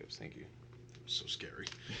 Josh Jacobs? Thank you. So scary.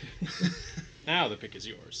 Now the pick is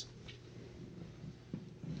yours.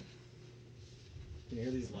 Can you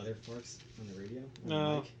hear these leather farts on the radio? On the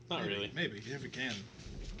No, mic? not Maybe, really. Maybe, if we can.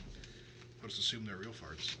 I'll just assume they're real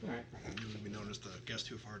farts. All right. You would be known as the guest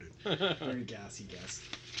who farted. Very gassy guess.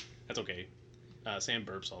 That's okay. Sam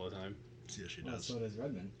burps all the time. Yes, she Well, does. so does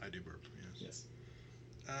Redmond. I do burp, yes.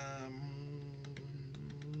 Yes.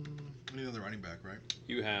 Any other running back, right?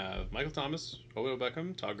 You have Michael Thomas, Odell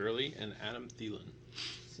Beckham, Todd Gurley, and Adam Thielen.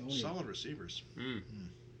 Sony. Solid receivers. Mm.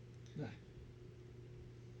 Yeah.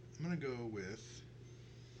 I'm going to go with...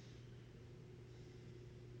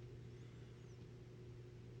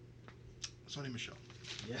 Sonny Michelle.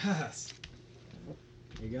 Yes.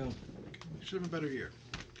 There you go. Should have a better year.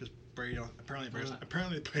 Because Brady, apparently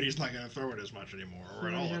Brady's not going to throw it as much anymore, or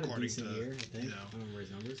He at all, had a according decent to year, I think. you know. I don't remember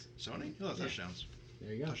his numbers. Sony. He'll have Yeah. touchdowns.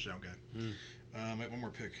 There you go. Touchdown guy. One more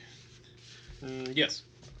pick. Yes,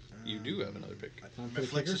 you do have another pick. Time for My the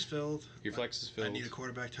flex kicker? is filled. Your flex is I filled. need a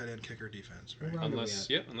quarterback, tight end, kicker, defense. What Right? round are we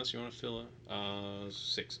Unless, at? unless you want to fill a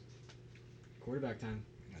 6. Quarterback time.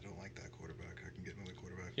 I don't like that quarterback. I can get another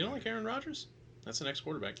quarterback. You don't like Aaron Rodgers? That's the next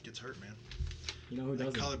quarterback. Gets hurt, man. You know who That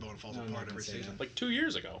doesn't? collarbone falls No, I'm not apart gonna every say season. Like 2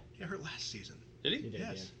 years ago. He got hurt last season. Did He he? did,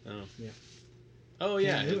 Yes. Oh. Yeah. Oh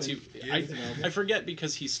yeah, Cam it's Newton. Yeah, he's available. I forget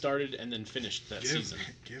because he started and then finished that season.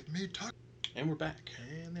 Give me tuck. And we're back.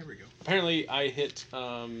 And there we go. Apparently, I hit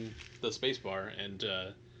the space bar and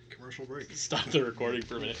Commercial break. stopped the recording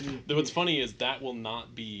for a minute. What's funny is that will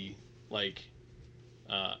not be like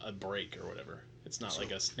a break or whatever. It's not So,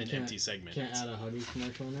 like an can't- empty segment. Can't It's- add a Huggies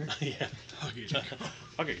commercial in there? yeah. Huggies.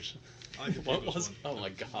 Huggies. I like the What Bugles was? one. Oh my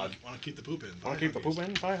god. Want to keep the poop in. I want to keep the poop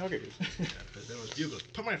in? Buy Huggies. Yeah, but that was Bugles.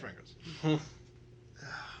 Put my fingers.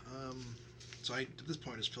 So I, at this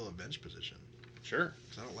point, just fill a bench position. Sure.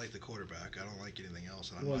 Because I don't like the quarterback. I don't like anything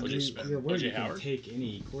else. And I'm Well, not OJ just you, spend. you're worried OJ you can Howard? take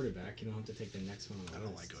any quarterback. You don't have to take the next one on the I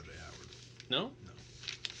don't like list. OJ Howard. No?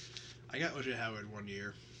 I got OJ Howard one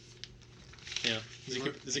year. Yeah. Is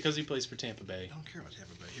it because he plays for Tampa Bay? I don't care about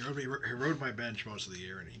Tampa Bay. He rode my bench most of the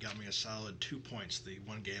year, and he got me a solid 2 points the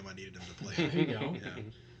one game I needed him to play. There you go. Yeah.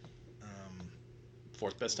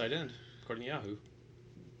 Fourth best tight end, according to Yahoo.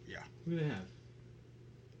 Who do they have?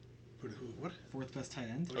 What? Fourth best tight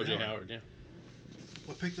end? OJ Howard, yeah.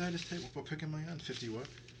 What pick did I just take? What pick am I on? 50 what?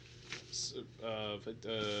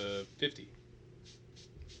 50.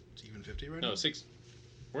 It's even 50 right No, now? 6.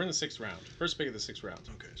 We're in the 6th round. First pick of the 6th round.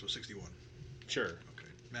 Okay, so 61. Sure. Okay.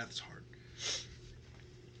 Math is hard.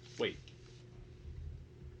 Wait.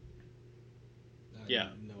 Yeah.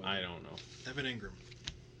 I don't know. Evan Ingram.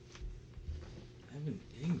 Evan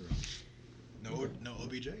Ingram. No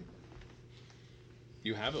OBJ.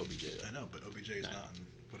 You have OBJ. Though. I know, but OBJ is Nah. not in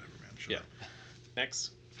whatever, man. Sure. Yeah.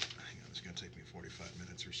 Next. Hang on, it's going to take me 45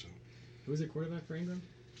 minutes or so. Who was it quarterback for Ingram?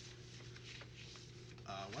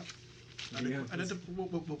 What? Yeah,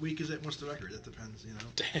 What week is it? What's the record? That depends, you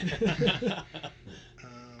know.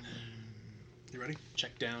 You ready?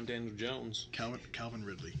 Check down Daniel Jones. Calvin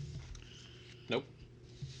Ridley. Nope.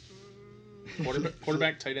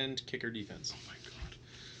 Quarterback, tight end, kicker, defense. Oh my god.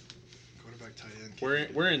 Quarterback, tight end.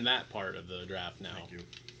 We're in that part of the draft now. Thank you.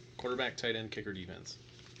 Quarterback, tight end, kicker, defense.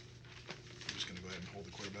 I'm just going to go ahead and hold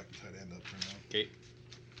the quarterback and tight end up for now. Okay.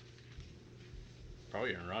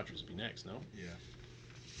 Probably Aaron Rodgers would be next, no? Yeah.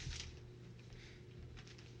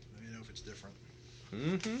 Let me know if it's different.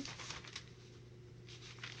 Mm-hmm.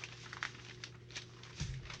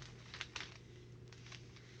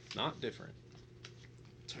 Not different.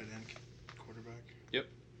 Tight end, quarterback. Yep.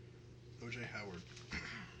 OJ Howard,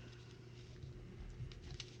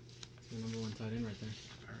 The number one tight end right there.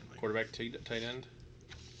 apparently. Quarterback, tight end.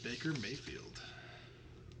 Baker Mayfield.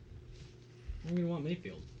 I'm gonna want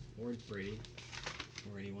Mayfield or Brady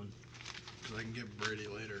or anyone. Because I can get Brady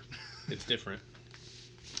later. It's different.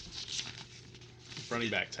 Running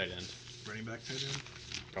back, tight end. Running back, tight end.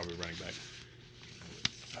 Probably running back.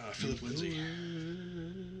 Philip Lindsay.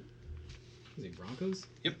 Was he Broncos?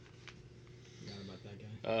 Yep. Forgot about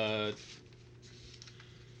that guy.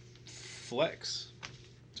 Flex.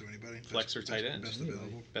 To anybody? Flex or tight end. Best Anybody.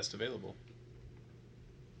 available. Best available.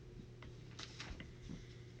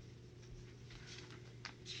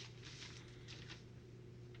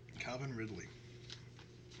 Calvin Ridley.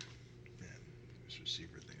 Man, this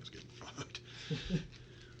receiver thing is getting fucked.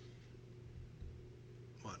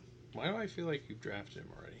 What? Why do I feel like you've drafted him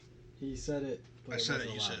already? He said it. But I said it.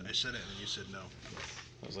 wasn't You said. allowed. I said it, and then you said no.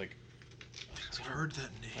 I was like, I've heard that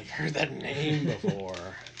name. I've heard that name before.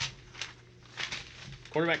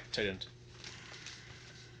 Quarterback, tight end.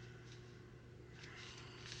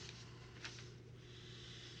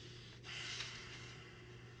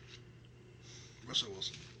 Russell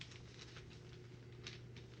Wilson.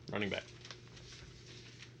 Running back.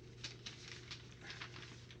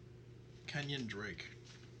 Kenyon Drake.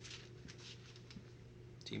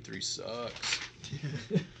 Team 3 sucks.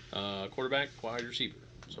 Quarterback, wide receiver.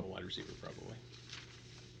 So wide receiver probably.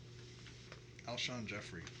 Alshon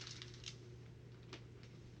Jeffrey.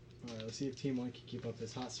 All right, let's see if Team 1 can keep up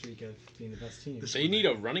this hot streak of being the best team. This- They need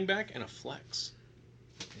a running back and a flex.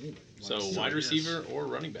 Anybody. So receiver, wide yes. receiver or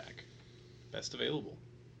running back. Best available.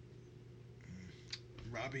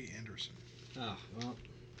 Robbie Anderson. Oh, well,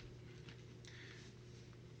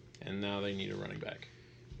 And now they need a running back.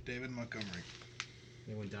 David Montgomery.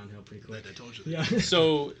 they went downhill pretty I quick. told you that. Yeah.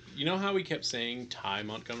 So, you know how we kept saying Ty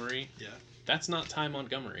Montgomery? Yeah. That's not Ty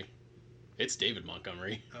Montgomery. It's David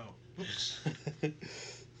Montgomery. Oh. Whoops. I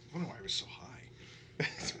wonder why he was so high.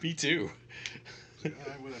 Me too. Like,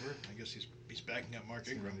 whatever. I guess he's backing up Mark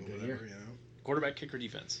He's Ingram, having a but good whatever, year. you know. Quarterback, kicker,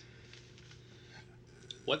 defense.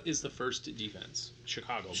 What is the first defense?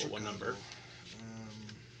 Chicago, but what number?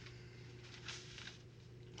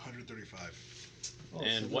 135. Oh,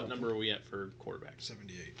 And so what low. number are we at for quarterback?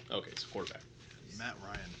 78. Okay, so quarterback. Matt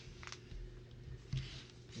Ryan.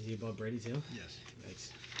 Is he above Brady too? Yes.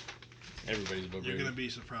 Nice. Everybody's above You're Brady. going to be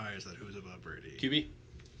surprised at who's above Brady. QB?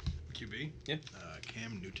 QB? Yeah.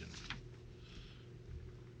 Cam Newton.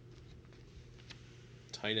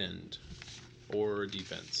 Tight end. Or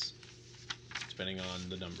defense. Depending on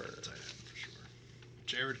the number. Tight end for sure.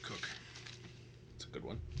 Jared Cook. It's a good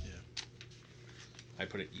one. Yeah. I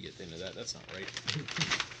put an E at the end of that. That's not right.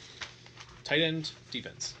 Tight end,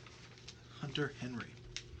 defense. Hunter Henry.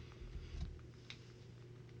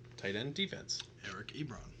 Tight end, defense. Eric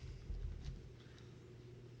Ebron.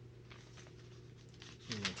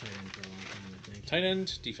 He's been a tight end for a long time, I think. Tight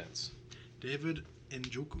end, defense. David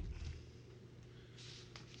Njoku.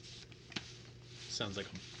 Sounds like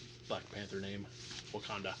a Black Panther name.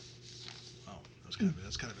 Wakanda. Oh,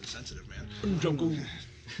 that's kind of insensitive, man. Njoku.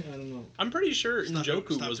 I don't know. I'm pretty sure Stop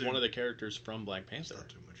Njoku was doing- one of the characters from Black Panther. Stop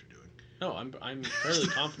doing what you're doing. No, I'm fairly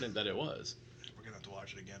confident that it was. We're gonna have to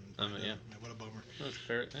watch it again. Yeah. What a bummer. That's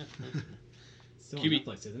fair. Still QB.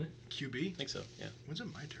 on Netflix, isn't it? QB. I think so. Yeah. When's it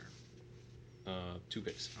my turn? 2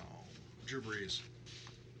 picks. Oh, Drew Brees.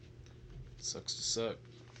 Sucks to suck.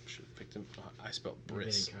 Should have picked him. I spelled You're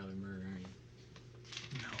Briss. hitting Kyler Murray, aren't you?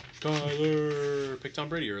 No. Tyler picked Tom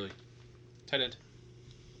Brady early. Tight end.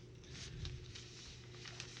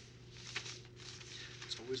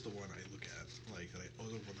 It's always the one I look at, like the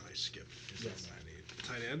one that I skip. Is Yes. the one I need.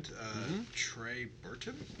 Tight end. Trey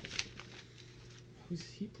Burton. Who's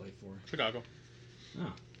he play for? Chicago.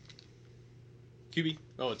 Oh, QB.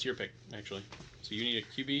 Oh, it's your pick actually. So you need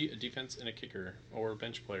a QB, a defense, and a kicker or a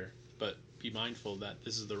bench player. But be mindful that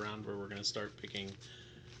this is the round where we're going to start picking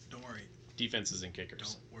Don't worry. defenses and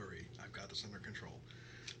kickers. Don't worry. I've got this under control.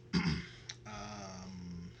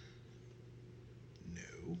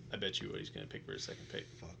 No. I bet you what he's going to pick for his second pick.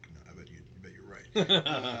 Fuck no. I bet you're right.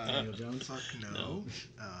 Daniel Jones. Fuck no. No.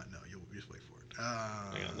 No. You'll just wait for it.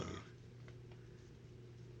 Hang on, let me.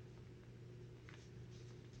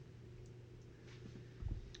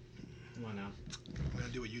 Come on now. I'm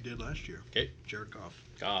gonna do what you did last year. Okay. Jared Goff.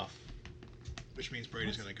 Goff. Which means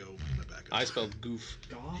Brady's gonna go in the back. I spelled goof.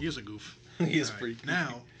 Goff. He is a goof. He is All right, pretty goofy.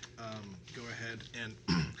 Now, go ahead and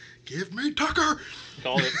give me Tucker.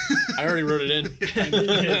 Called it. I already wrote it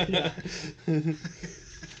in.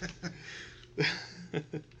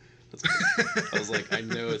 That's good. I was like, I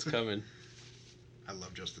know it's coming. I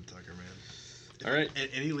love Justin Tucker, man. All right.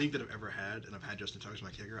 Any league that I've ever had, and I've had Justin Tucker as my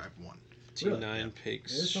kicker, I've won. Team Really? 9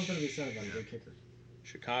 picks. There's something to be said about a good kicker.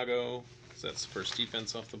 Chicago. So that's first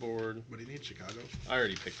defense off the board. What do you need, Chicago? I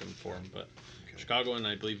already picked them for him, but Okay. Chicago, and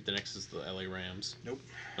I believe the next is the LA Rams. Nope.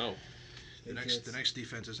 Oh. The Patriots. next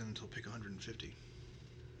defense isn't until pick 150.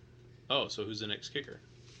 Oh, so who's the next kicker?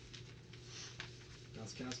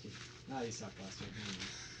 Gostkowski. Ah, he sucked last year.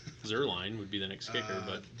 Zerline would be the next kicker,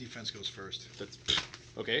 but Defense goes first. that's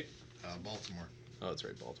okay. Baltimore. Oh, that's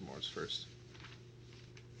right. Baltimore's first.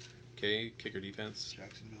 Okay, kicker defense.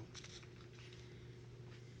 Jacksonville.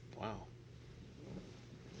 Wow.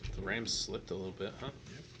 The Rams slipped a little bit, huh?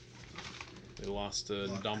 Yep. They lost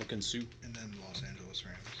Luck. Ndamukong Suh. And then Los Angeles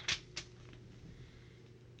Rams.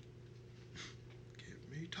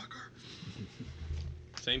 Give me Tucker.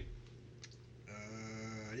 Same.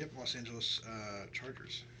 Yep, Los Angeles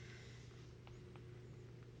Chargers.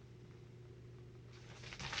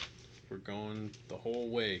 We're going the whole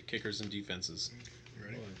way. Kickers and defenses. You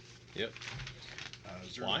ready? Boy. Yep.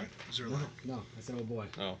 Zerline. Why? Zerline. No, I said, oh boy.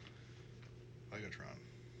 Oh. Megatron.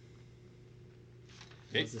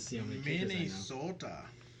 Okay. Let's just see how many kickers I know. Minnesota.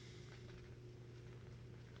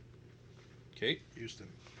 Okay. Houston.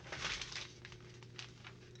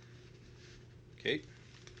 Okay.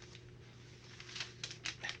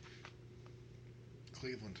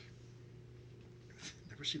 Cleveland.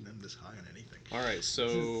 Never seen them this high on anything. All right,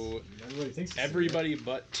 so Everybody thinks it's everybody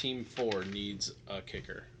but Team 4 needs a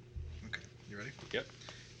kicker. Okay, you ready? Yep.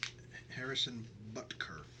 Harrison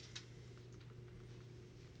Butker.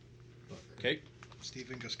 Okay.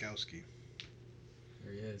 Steven Gostkowski.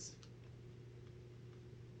 There he is.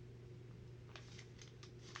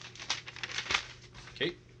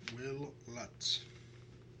 Okay. Will Lutz.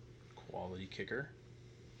 Quality kicker.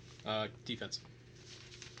 Defense.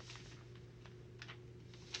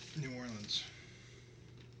 New Orleans.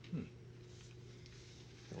 New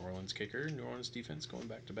Orleans kicker. New Orleans defense going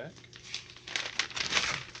back to back.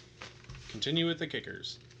 Continue with the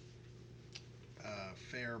kickers.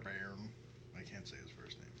 Fairbairn. I can't say his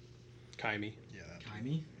first name. Kaimi. Yeah, that.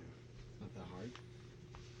 Kaimi? Not that hard.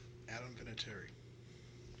 Adam Vinatieri.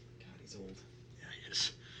 God, he's old. Yeah, he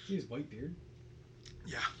is. He has white beard.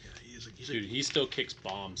 Yeah, he's Dude, he still kicks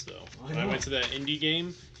bombs though. I When I know. went to that indie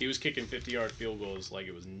game, he was kicking 50-yard field goals like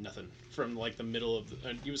it was nothing from like the middle of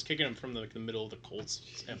the. He was kicking them from the middle of the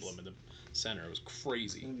Colts emblem in the center. It was He's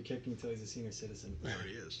crazy. gonna be kicking until he's a senior citizen. He already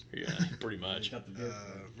is. Yeah, pretty He's much. got the beard.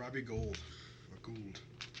 for it. Robbie Gould. Or Gould.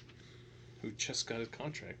 Who just got his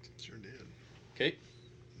contract? Sure did. Okay.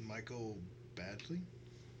 Michael Badley.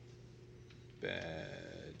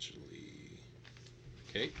 Badgley.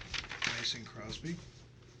 Okay. Mason Crosby.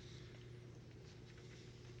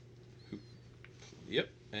 Yep.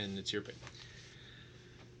 And it's your pick.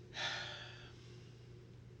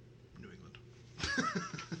 New England.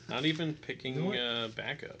 Not even picking You know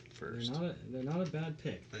backup first. They're not a bad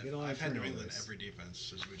pick. They get a lot I've of had New turnovers. England every defense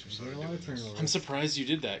since we just They started get a lot doing of this. turnovers. I'm surprised you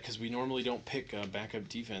did that because we normally don't pick backup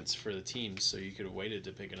defense for the teams, so you could have waited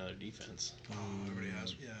to pick another defense. Oh, everybody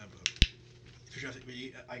has. Yeah, but if you're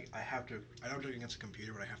drafting, I have to. I don't do it against a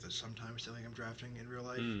computer, but I have to sometimes tell I'm drafting in real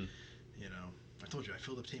life. Hmm. You know, I told you I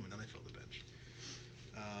filled the team and then I filled the bench.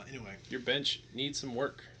 Anyway, Your bench needs some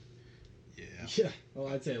work. yeah. Yeah. Well,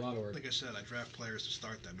 I'd say a lot of work. Like I said, I draft players to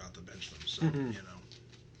start them, not to bench them. So Mhm. you know,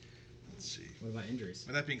 let's see. What about injuries?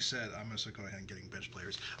 With that being said, I'm gonna start going ahead and getting bench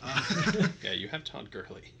players. Yeah, you have Todd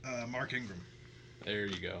Gurley. Mark Ingram, There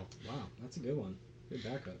you go. Wow, that's a good one. Good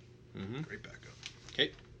backup. Hmm. great backup.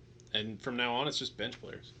 Okay. And from now on, it's just bench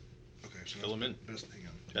players. Okay, so Fill 'em that's in. best. Hang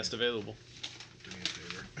on. Best available. Do me a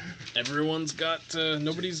favor. Everyone's got.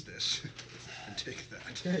 Nobody's. Take this and take that.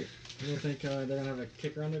 Okay. You don't think they're gonna have a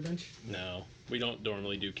kicker on their bench? No, we don't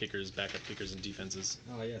normally do kickers, backup kickers, and defenses.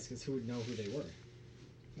 Oh yes, because who would know who they were?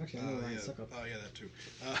 Actually, I know Ryan yeah. Suckup. Oh yeah, that too.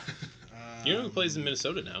 You know who plays in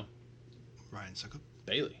Minnesota now? Ryan Suckup,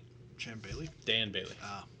 Bailey. Champ Bailey. Dan Bailey.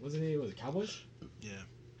 Wasn't he? Was it Cowboys? Yeah.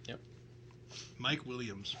 Yep. Mike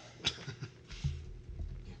Williams. Yeah,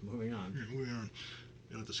 moving on. Moving on.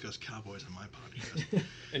 We don't discuss Cowboys on my podcast.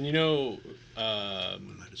 And you know, What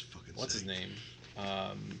did I just fucking what's say? his name?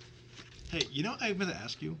 Hey, you know I meant to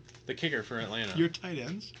ask you. The kicker for Atlanta. Your tight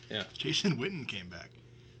ends. Yeah. Jason Witten came back.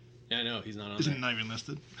 Yeah, I know he's not on Isn't there. not even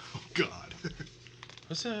listed. Oh God.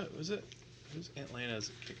 Was it? Who's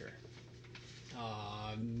Atlanta's kicker?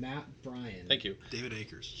 Matt Bryan. Thank you. David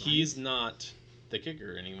Akers. He's not the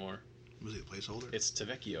kicker anymore. Was he a placeholder? It's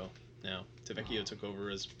Tavecchio now. Tavecchio Oh. took over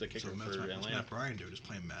as the kicker so for what's Atlanta. Matt Bryan do? Just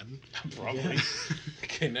playing Madden? Probably. Yeah.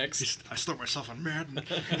 Okay, next. I start myself on Madden.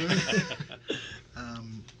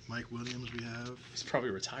 Mike Williams we have. He's probably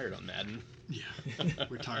retired on Madden. Yeah.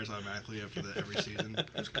 Retires automatically after every season.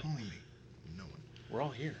 Who's calling me? No one. We're all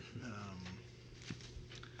here.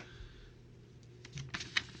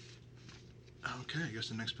 Okay, I guess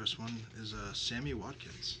the next best one is Sammy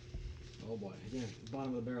Watkins. Oh boy. Again,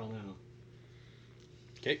 bottom of the barrel now.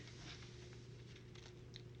 Okay.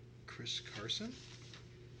 Chris Carson.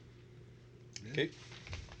 Yeah. Okay.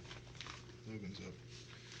 Logan's up.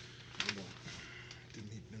 Oh boy. Didn't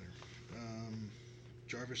eat dinner.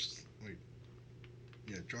 Jarvis. Wait.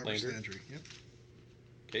 Yeah, Jarvis Landry. Landry. Yep.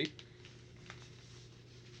 Okay.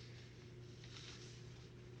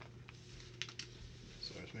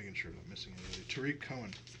 So I was making sure I'm not missing anybody. Tariq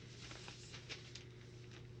Cohen.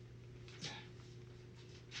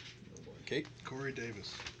 Oh boy. Okay. Corey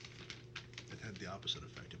Davis. It had the opposite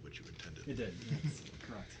effect of what you intended. It did. That's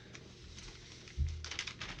correct.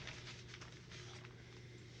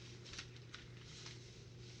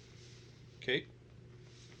 Okay.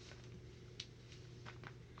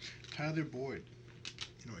 Tyler Boyd.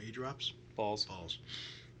 You know what he drops? Balls. Balls.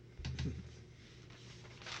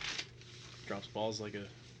 Drops balls like a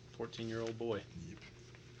 14-year-old boy. Yep.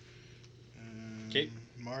 'Kay.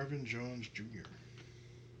 Marvin Jones Jr.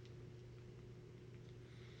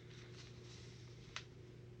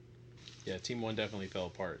 Yeah, Team 1 definitely fell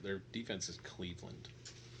apart. Their defense is Cleveland.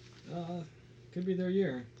 Could be their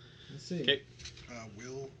year. Let's see. Okay.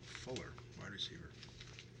 Will Fuller, wide receiver.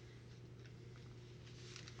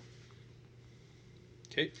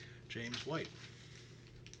 Okay. James White.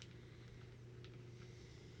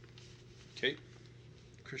 Okay.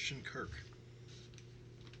 Christian Kirk.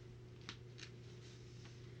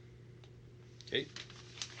 Okay.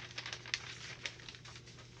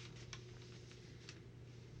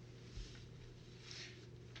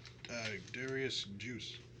 Darius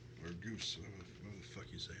Juice. Or Goose, whatever the fuck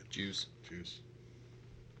you say it. Juice. Juice.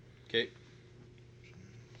 Okay.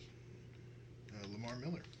 Lamar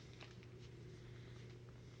Miller.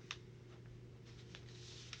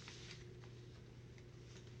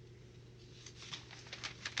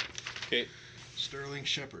 Okay. Sterling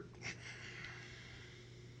Shepard.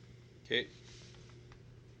 Okay.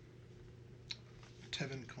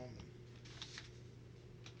 Tevin Coleman.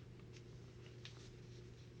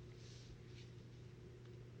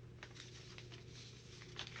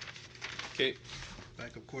 Okay.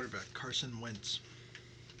 Backup quarterback Carson Wentz.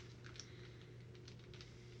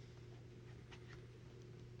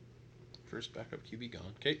 First backup QB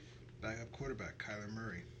gone. Okay. Backup quarterback Kyler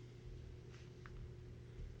Murray.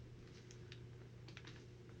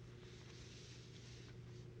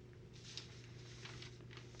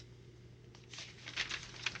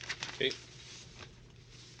 Okay.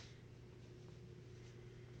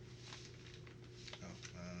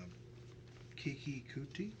 Kiki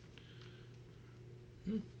Kuti.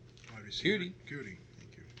 Hmm. Wide receiver. Cootie. Cootie.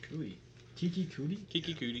 Thank you. Cootie. Kiki Cootie?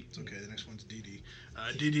 Kiki Cootie. It's okay. The next one's DD.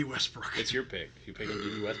 DD Westbrook. It's your pick. You picking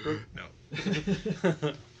DD Westbrook? No.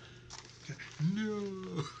 The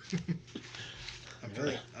No.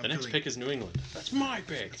 I'm next feeling- pick is New England. That's my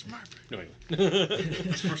pick. That's my pick. New England.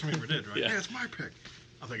 That's the first one we ever did, right? Yeah. Hey, that's my pick.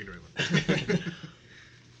 I'll take it, New England.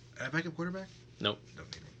 Backup quarterback? Nope. Don't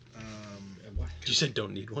need one. What? You said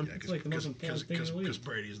don't need one. Yeah, It's like the most important thing in the league. because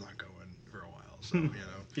Brady's not going for a while, so you know.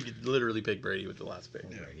 You could literally pick Brady with the last pick. Oh,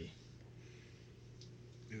 Yeah. Brady.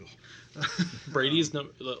 Ew. Brady is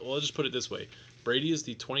number. Well, I'll just put it this way: Brady is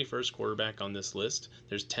the 21st quarterback on this list.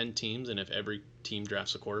 There's 10 teams, and if every team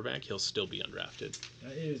drafts a quarterback, he'll still be undrafted.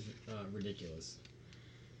 That is ridiculous.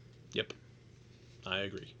 Yep, I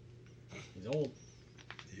agree. He's old.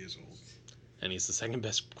 He is old. And he's the second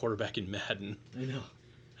best quarterback in Madden. I know.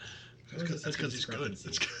 That's Such a because he's good. discrepancy.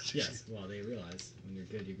 That's 'cause Yes, well, they realize when you're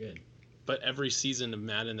good, you're good. But every season of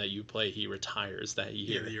Madden that you play, he retires that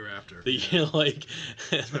Yeah, year. the year after. The year, like.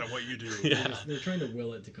 No matter what you do. Yeah. They're trying to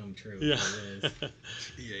will it to come true. Yeah. It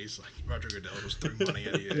is. EA's like, Roger Goodell just threw money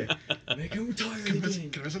at EA. Make him retire Convince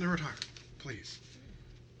again. him to retire. Please.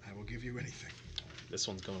 I will give you anything. This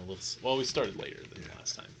one's going a little. Well, we started later than Yeah.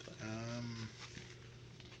 last time. But.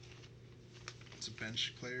 It's a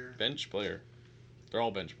bench player. Bench player. They're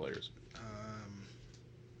all bench players.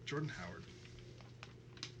 Jordan Howard.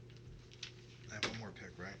 I have one more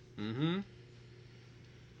pick, right? Mm-hmm.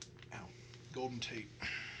 Ow. Golden Tate.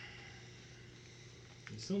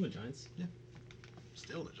 He's still in the Giants.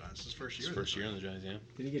 Still the Giants. His first His year. first year on the Giants, yeah.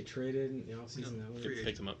 Did he get traded in the offseason? No. That was Free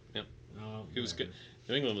Picked him up. Yep. Oh, He was good. whatever.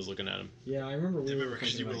 New England was looking at him. Yeah, I remember I we remember were because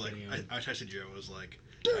thinking you were about like, getting him. I texted you. I was like,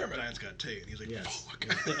 Damn it. Giants got Tate. And he's like, Yes. fuck.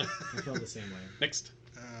 I felt the same way. Next.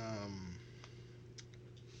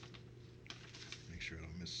 Make sure I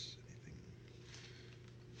don't miss anything.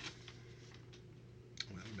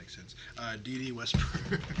 Well, that would make sense. DD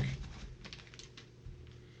Westbrook.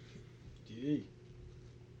 Gee.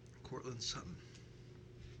 Cortland Sutton.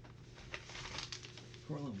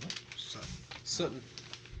 Cortland, what? Sutton.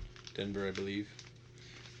 Denver, I believe.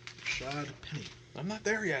 Rashad Penny. I'm not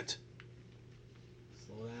there yet.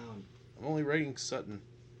 Slow down. I'm only writing Sutton.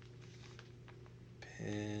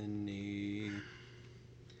 Penny.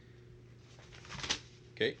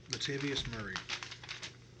 Okay. Latavius Murray.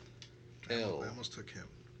 I L. almost took him.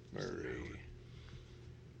 Murray.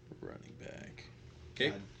 Running back. Okay.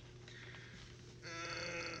 God.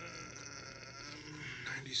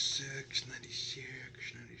 96.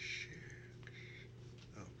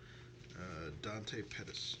 Oh. Dante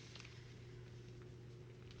Pettis.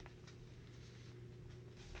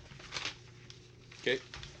 Okay.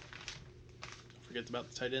 Don't forget about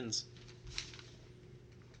the tight ends.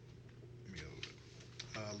 Let me get a little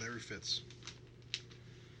bit. Larry Fitz.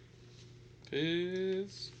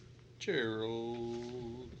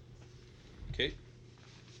 Fitzgerald. Okay.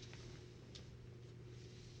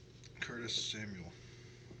 Curtis Samuel.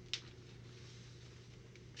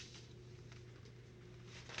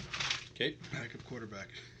 Okay. Backup quarterback.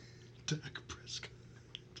 Dak Prescott.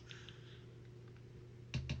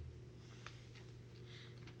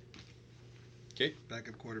 Okay.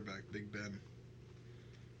 Backup quarterback. Big Ben.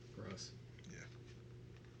 Gross.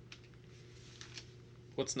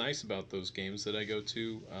 what's nice about those games that I go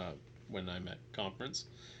to when I'm at conference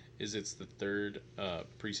is it's the third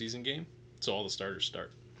preseason game, so all the starters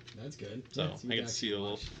start. That's good. So Yeah, I get to see a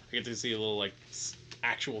little. I get to see a little like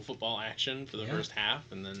actual football action for the first half,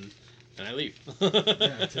 and then I leave. Yeah,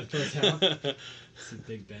 to the first half. See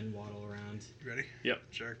Big Ben waddle around. You ready? Yep.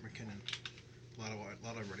 Jarek McKinnon. A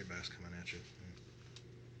lot of running backs coming at you.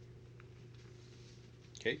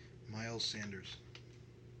 Okay. Miles Sanders.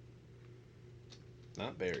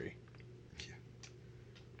 Not Barry. Yeah.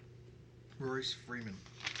 Royce Freeman.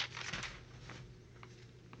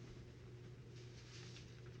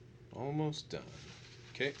 Almost done.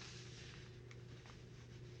 Okay.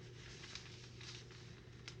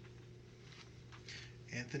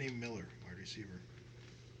 Anthony Miller, wide receiver.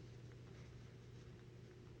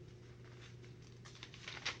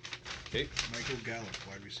 Okay. Michael Gallup,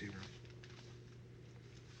 wide receiver.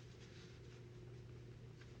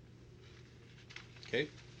 Okay.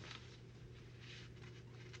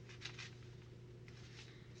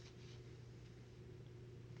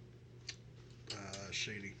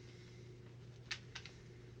 Shady.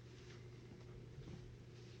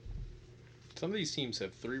 Some of these teams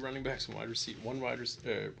have 3 running backs and one wide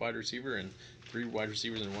receiver, and 3 wide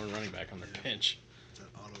receivers and 1 running back on their bench. It's an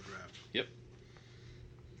auto draft. Yep.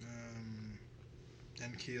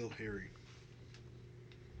 N'Keal Harry.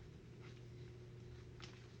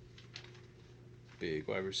 Big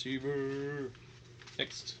wide receiver.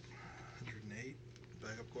 Next. 108.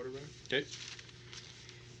 Backup quarterback. Okay.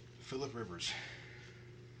 Phillip Rivers.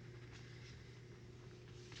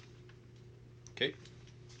 Okay.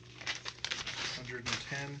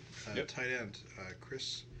 110. Yep. Tight end.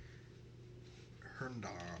 Chris Herndon.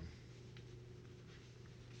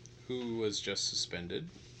 Who was just suspended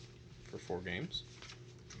for 4 games.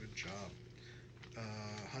 Good job.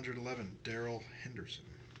 111. Daryl Henderson.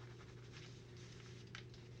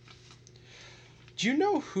 Do you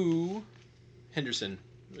know who Henderson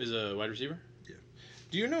is a wide receiver? Yeah.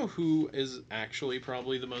 Do you know who is actually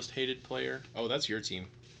probably the most hated player? Oh, that's your team.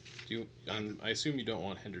 Do you? I assume you don't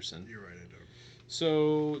want Henderson. You're right, I don't.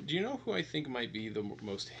 So, do you know who I think might be the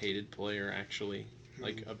most hated player actually, Who?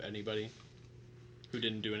 like of anybody, who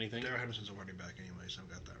didn't do anything? Daryl Henderson's a running back anyway, so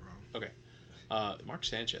I got that wrong. Mark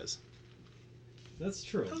Sanchez. That's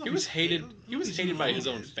true. Oh, He was hated. He was He's hated by his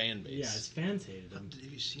hated. own fan base. Yeah, his fans hated him.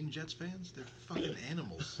 Have you seen Jets fans? They're fucking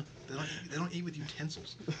animals. They don't eat with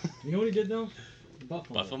utensils. You know what he did though? Butt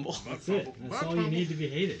fumble. Butt fumble. That's it. That's all you need to be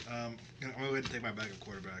hated. I'm gonna go ahead and take my backup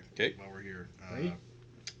quarterback. 'Kay. While we're here, Ready?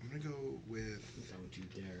 I'm gonna go with Don't you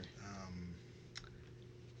dare.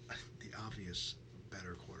 the obvious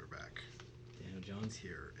better quarterback. Daniel Jones.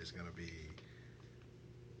 Here is gonna be,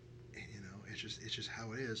 it's just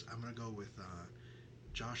how it is. I'm gonna go with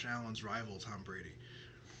Josh Allen's rival, Tom Brady.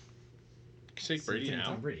 Take Brady It's now.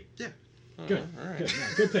 Tom Brady. Oh, Good. All right. Good. Yeah,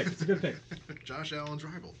 good pick. It's a good pick. Josh Allen's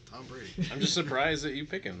rival, Tom Brady. I'm just surprised that you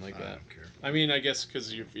pick him like I that. don't care. I mean, I guess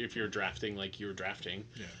because if you're drafting like you were drafting,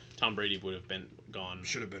 Yeah. Tom Brady would have been gone.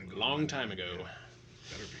 Should have been a gone long by time now. ago. Yeah.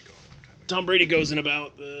 Better be gone a long time ago. Tom Brady goes in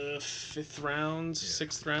about the 5th round,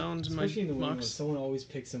 6th round in my Especially in the win when mocks. someone always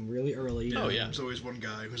picks him really early. Oh, yeah. There's always one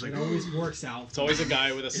guy who's like, It always works out. It's always a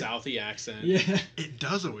guy with a Southie accent. Yeah. it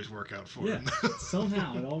does always work out for Yeah. him.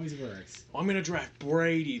 Somehow it always works. I'm gonna draft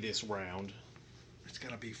Brady this round. It's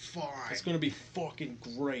gonna be fine. It's gonna be fucking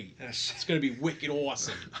great. Yes. It's gonna be wicked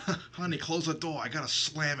awesome. Honey, close the door. I gotta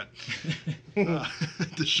slam it.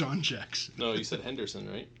 Deshaun Jackson. No, you said Henderson,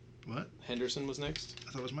 right? What? Henderson was next.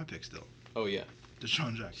 I thought it was my pick still. Oh yeah,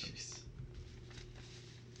 Deshaun Jackson. Jeez.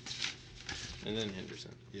 and then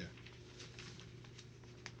Henderson. Yeah.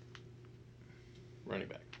 Running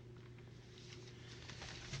back.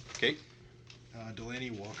 Okay.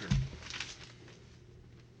 Delaney Walker.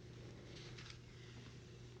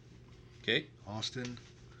 Okay. Austin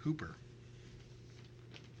Hooper.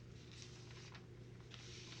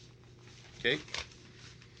 Okay.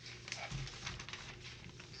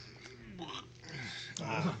 What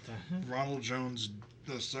the heck? Ronald Jones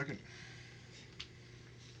the second.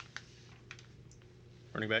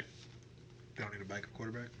 Running back. They don't need a backup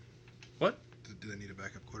quarterback. What? Do they need a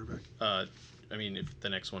backup quarterback? I mean, if the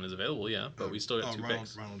next one is available, yeah. But we still got 2 Ronald,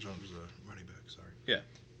 picks. Ronald Jones is a running back. Sorry. Yeah.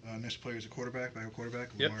 Next player is a quarterback. Backup quarterback.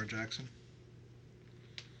 Yep. Lamar Jackson.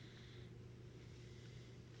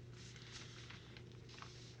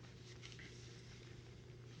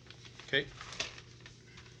 Okay.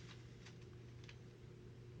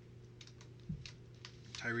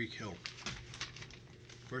 Tyreek Hill.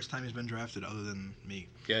 First time he's been drafted other than me.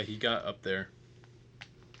 Yeah, he got up there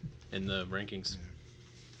in the rankings.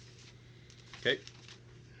 Okay.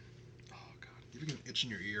 Oh God. you can itch in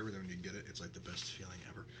your ear, but then when you get it, it's like the best feeling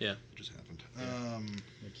ever. Yeah. It just happened.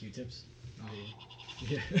 The Q-tips.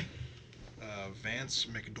 Yeah. Vance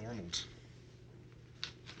McDonald.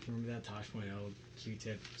 Remember that Tosh.0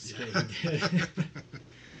 Q-tip skit he did?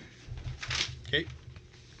 Okay.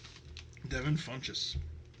 Devin Funchess.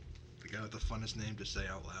 The guy with the funnest name to say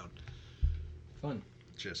out loud. Fun.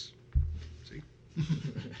 Chiss. See?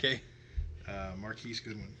 Okay. Marquise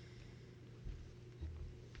Goodwin.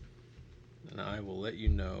 And I will let you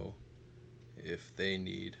know if they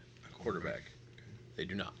need a quarterback. They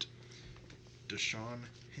do not. Deshaun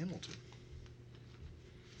Hamilton.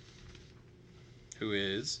 Who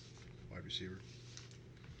is? Wide receiver.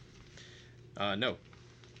 No.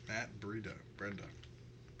 Matt Brenda. Brenda.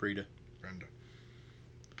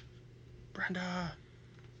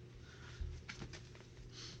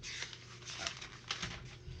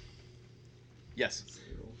 Yes.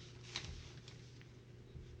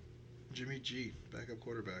 Jimmy G. Backup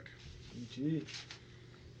quarterback. Gee.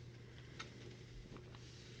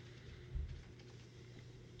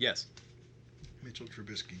 Yes. Mitchell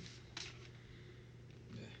Trubisky.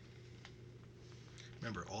 Yeah.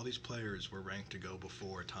 Remember, all these players were ranked to go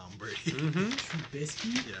before Tom Brady. Mm-hmm.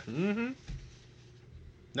 Trubisky? Yeah. Mm-hmm.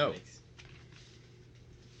 No. Yikes.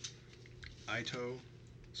 Ito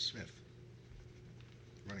Smith.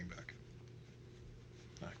 Running back.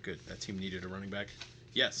 Good. That team needed a running back.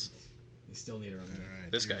 Yes. They still need a running All back.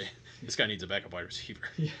 right. This guy needs a backup wide receiver.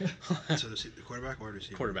 Yeah. So the quarterback, wide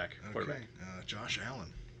receiver. Quarterback. Okay. Quarterback. Josh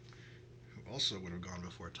Allen, who also would have gone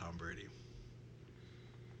before Tom Brady.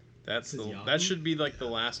 That's This is the Yahoo? that should be like the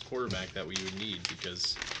last quarterback that we would need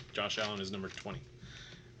because Josh Allen is number 20.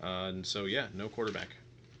 And so yeah, no quarterback.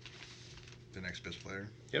 The next best player.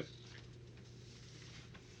 Yep.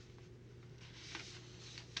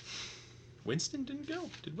 Winston didn't go.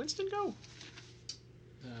 Did Winston go?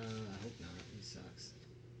 I hope not. He sucks.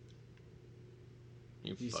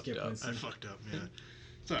 You You fucked skip up. Winston. I fucked up. Yeah.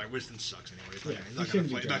 It's alright. Winston sucks anyway. He's Yeah, not he gonna shouldn't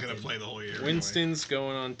be play. He's not gonna drafted. play the whole year. Winston's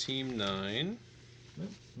going on team 9. Oh,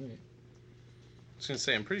 okay. I was gonna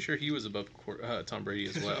say I'm pretty sure he was above Tom Brady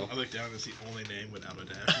as well. I looked down and it's the only name without a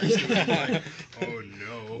dash. next to it. I'm like, oh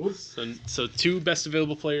no. Oops. So 2 best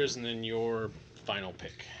available players and then your final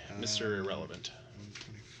pick, Mr. Irrelevant.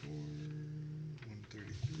 124,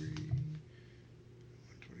 133,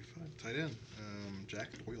 125. Tight end. Jack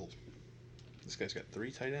Doyle. This guy's got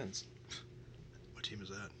 3 tight ends. What team is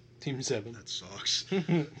that? Team 7. That sucks.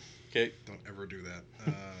 Okay. Don't ever do that.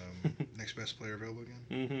 Next best player available again?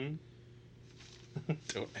 Mm-hmm.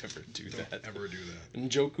 Don't ever do Don't that. ever do that.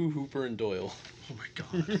 Njoku, Hooper, and Doyle. Oh my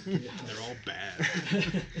god. They're all bad.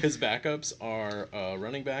 His backups are a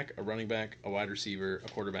running back, a wide receiver, a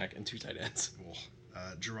quarterback, and 2 tight ends.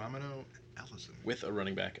 Geronimo Allison. With a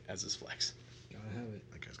running back as his flex. Gotta have it.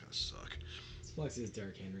 That guy's gonna suck. This flex is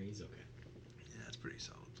Derrick Henry. He's okay. Yeah, that's pretty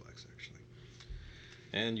solid flex actually.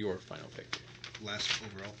 And your final pick. Last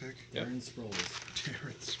overall pick. Yep. Darren Sproles.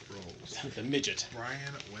 Darren Sproles. The midget.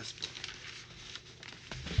 Brian Westbrook.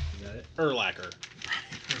 Is that it? Urlacher.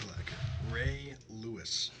 Ray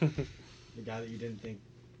Lewis. The guy that you didn't think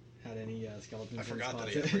had any skeletons I in forgot that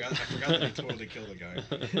his he. closet? I forgot that he totally killed a guy.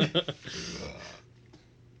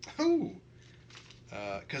 Oh.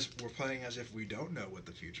 Because we're playing as if we don't know what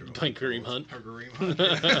the future. Playing Kareem Hunt. Or Kareem Hunt.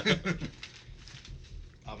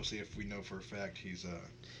 Obviously, if we know for a fact he's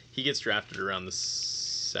He gets drafted around the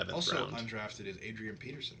 7th also round. undrafted is Adrian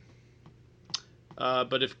Peterson.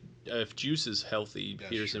 But if Juice is healthy, Yeah,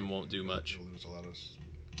 Peterson sure. won't do much. He'll lose a lot of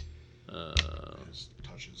his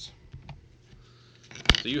touches.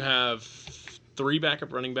 So you have 3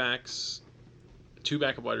 backup running backs, 2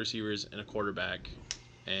 backup wide receivers, and a quarterback,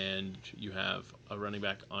 and you have a running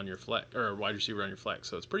back on your flex or a wide receiver on your flex.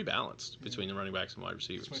 So it's pretty balanced between the running backs and wide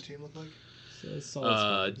receivers. What's my team look like? So it's solid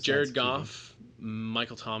squad, besides Jared QB. Goff,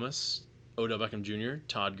 Michael Thomas, Odell Beckham Jr.,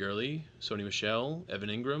 Todd Gurley, Sony Michel,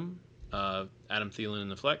 Evan Ingram, Adam Thielen in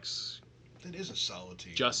the flex, That is a solid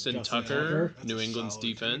team. Justin Justin Tucker, Tucker. That's New a England's solid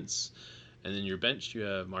team. defense, and then your bench you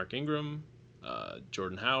have Mark Ingram,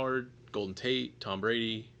 Jordan Howard, Golden Tate, Tom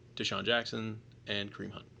Brady, Deshaun Jackson, and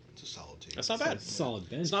Kareem Hunt. It's a solid team. That's not It's a bad. solid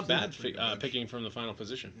bench. It's not bad pretty good. picking from the final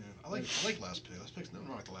position. Yeah, I like last pick. Last pick's nothing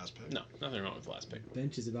wrong with the last pick. No, nothing wrong with the last pick.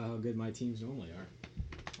 Bench is about how good my teams normally are.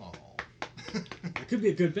 Oh. It could be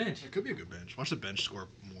a good bench. It could be a good bench. Watch the bench score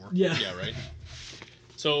more. Yeah. Yeah, right.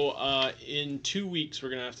 So in 2 weeks we're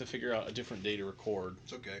gonna have to figure out a different day to record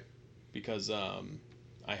It's okay. because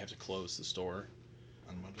I have to close the store.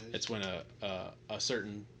 On Mondays. It's when a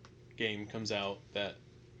certain game comes out that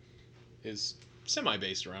is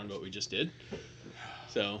semi-based around what we just did.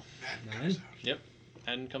 So, Madden Nine? comes out.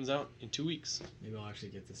 Madden comes out in 2 weeks. Maybe I'll actually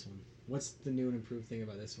get this one. What's the new and improved thing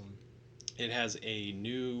about this one? It has a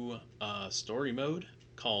new story mode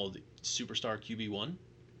called Superstar QB1,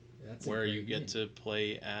 That's a where great you get name. to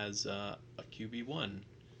play as a QB1,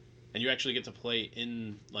 and you actually get to play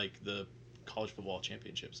in like the college football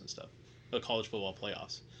championships and stuff, the college football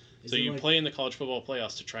playoffs. Is So it you like- play in the college football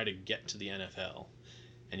playoffs to try to get to the NFL,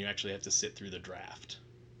 and you actually have to sit through the draft.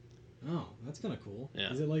 Oh, that's kind of cool.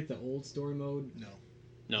 Yeah. Is it like the old story mode? No.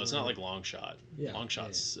 No, it's not like Long Shot. Yeah. Long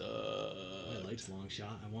Shot's. I liked Long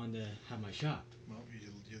Shot. I wanted to have my shot. Well,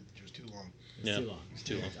 it was too long. It's Yeah, too long. it's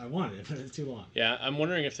too long. I wanted it, but it's too long. Yeah, I'm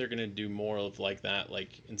wondering if they're gonna do more of like that.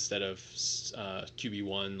 Like instead of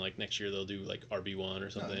QB1, like next year they'll do like RB1 or No,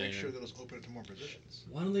 something. make sure that it's open to more positions.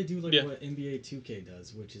 Why don't they do like Yeah. what NBA 2K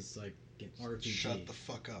does, which is like an RPG? Shut the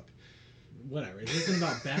fuck up. Whatever. It isn't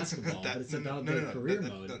about basketball, That- but it's no, about no, their no, career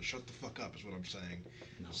that- mode. that- shut the fuck up is what I'm saying.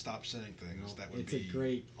 No. Stop saying things. No, That would it's be a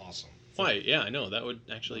great- awesome. Why? Yeah, I know that would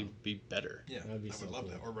actually be better. Yeah, That would be I so would love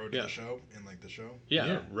cool. that. Or Road to Yeah. the Show and like the show. Yeah,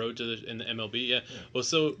 Yeah. Road to the in the MLB. Yeah. Yeah. Well,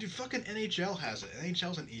 so Dude, fucking NHL has it.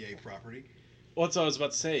 NHL's an EA property. what's I was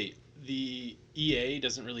about to say. The EA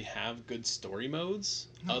doesn't really have good story modes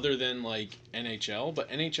No. other than like NHL, but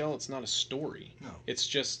NHL it's not a story. No. It's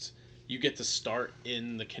just you get to start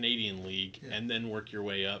in the Canadian League Yeah. and then work your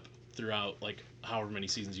way up throughout like however many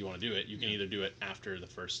seasons you want to do it. You can Yeah. either do it after the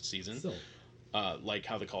first season, Still, like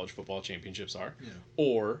how the college football championships are, Yeah.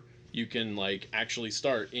 or you can like actually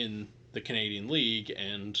start in the Canadian League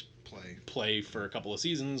and Play. for a couple of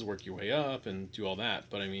seasons, work your way up, and do all that.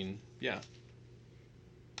 But I mean, yeah.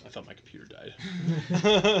 I thought my computer died.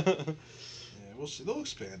 Yeah, we'll see. They'll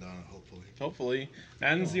expand on it, hopefully. Hopefully,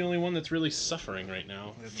 Madden's the only one that's really suffering right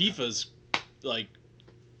now. Yeah, but- FIFA's like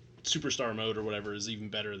superstar mode or whatever is even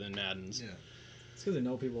better than Madden's. Yeah. it's because they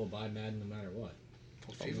know people will buy Madden no matter what.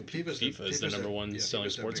 Well, FIFA is the number one selling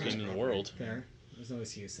FIFA's their sports biggest game in the property. world. Fair. There's no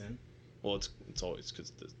excuse then. Well, it's always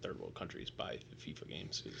because the third world countries buy FIFA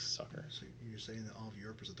games because soccer. So you're saying that all of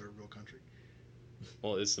Europe is a third world country?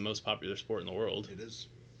 Well, it's the most popular sport in the world. It is.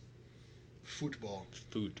 Football.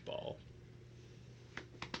 Football.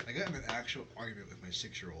 I got in an actual argument with my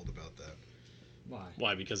 6-year-old about that. Why?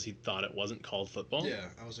 Why? Because he thought it wasn't called football. Yeah,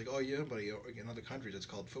 I was like, oh yeah, but in other countries it's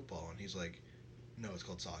called football, and he's like, no, it's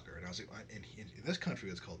called soccer. And I was like, in this country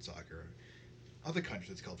it's called soccer. Other countries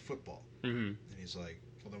it's called football. Mm-hmm. And he's like,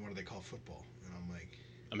 well then what do they call football? And I'm like,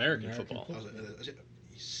 American American football. football. I was like,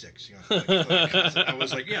 he's 6. You know, I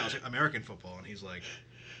was like, yeah, I was like American football, and he's like,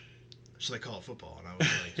 so they call it football, and I was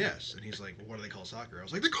like, yes, and he's like, well, what do they call soccer? I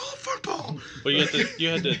was like, they call it football. Well, you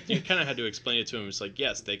kind of had to explain it to him. It's like,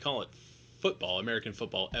 yes, they call it football, American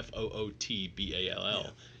football, FOOTBALL. Yeah.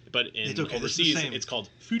 But in It's okay, this is the overseas, same- it's called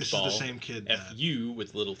This is football. the same kid. That, FU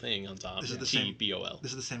with little thing on top. This is the same- TBOL.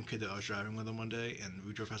 This is the same kid that I was driving with him one day, and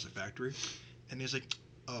we drove past a factory, and he's like,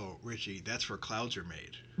 "Oh, Richie, that's where clouds are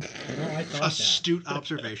made." No, I thought that. Astute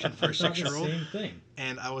observation for I a thought the 6-year-old. same thing.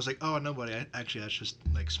 And I was like, "Oh, no, buddy. Actually, that's just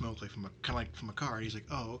like smoke, like from a car." And he's like,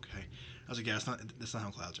 "Oh, okay." I was like, "Yeah, that's not how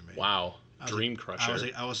clouds are made." Wow, I was dream like,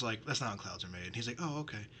 crusher. I was like, "That's not how clouds are made." And he's like, "Oh,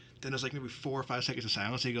 okay." Then there's like maybe 4 or 5 seconds of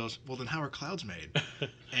silence. He goes, "Well, then how are clouds made?"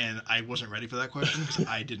 And I wasn't ready for that question because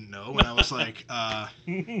I didn't know. And I was like,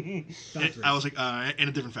 Factories. I was like, in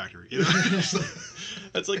a different factory. You know?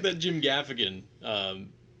 That's like that Jim Gaffigan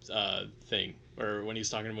thing, or when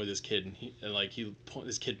he's talking with his kid, and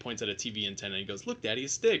his kid points at a TV antenna, and he goes, "Look, Daddy, a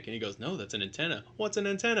stick," and he goes, "No, that's an antenna." "What's an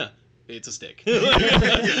antenna?" "It's a stick."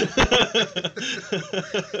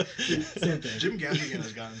 Same thing. Jim Gaffigan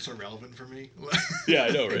has gotten so relevant for me. Yeah, I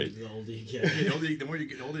know, right? The older you get. The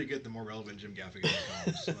older you get, the more relevant Jim Gaffigan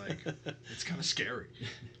becomes. Like, it's kind of scary.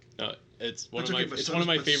 No, it's one That's of my okay, but it's so one of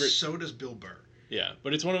does- my but favorite. So does Bill Burr. Yeah,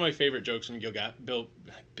 but it's one of my favorite jokes from Gil Bill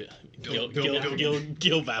Gaffigan. Bill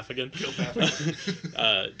Gaffigan.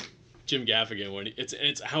 Jim Gaffigan when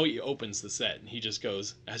it's how he opens the set, and he just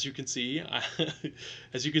goes, "As you can see,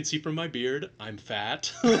 as you can see from my beard, I'm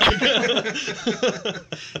fat." Jim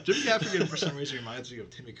Gaffigan, for some reason, reminds me of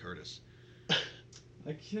Timmy Curtis.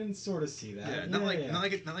 I can sort of see that. Yeah, not like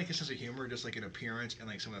his sense of humor, just like an appearance and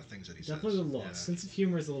like some of the things that he Definitely says. the look. Yeah, Sense of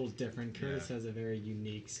humor is a little different. Curtis Yeah. has a very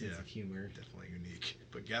unique sense Yeah. of humor. definitely unique.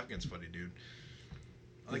 But Gaffigan's funny, dude.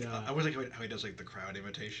 Like, Yeah. I always like how he does like the crowd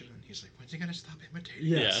imitation, and he's like, "When's he gonna stop imitating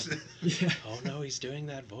Yeah. us?" Yeah. Oh no, he's doing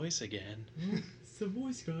that voice again. Oh, it's the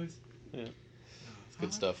voice, guys.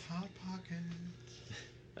 Good stuff. Hot pocket.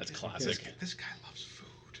 That's This, classic. this guy loves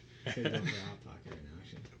food. Could go for a hot pocket right now,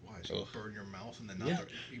 actually. Why? So you Ugh. burn your mouth and then Yeah.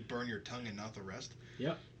 you burn your tongue and not the rest.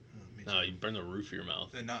 Yep. Oh, Me No, too. you burn the roof of your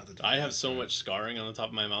mouth. And not the I have so much scarring on the top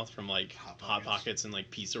of my mouth from like Hot hot Pockets. pockets and like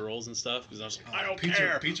pizza rolls and stuff because I was like, I don't pizza,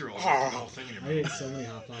 care. Pizza rolls. Oh. The whole thing in your I mouth. ate so many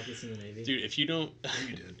Hot Pockets in the Navy. Dude, if you don't, Yeah,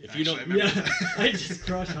 you did. if Actually, you don't, I remember Yeah, that. I just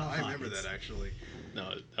crushed Hot I remember Pockets. that actually.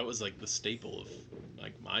 no, that was like the staple of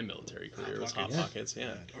like my military career was Hot Pockets. Pockets.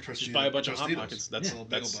 Yeah. Or Just Tostito- buy a bunch of Hot Tostitos. Pockets. That's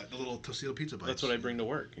Yeah. The little Tostito pizza bites. that's what I bring to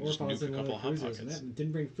work. Or Just if I was nuke a in one of couple the of Hot cruisers and Pockets. that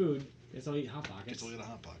didn't bring food, guess I'll eat Hot Pockets. Just a little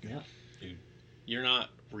hot pocket. Yeah. You're not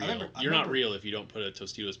real. I You're not remember- real if you don't put a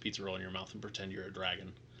Tostitos pizza roll in your mouth and pretend you're a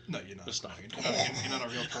dragon. No, you're not. Just not. You're not a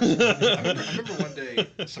real person. I remember one day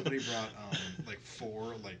somebody brought like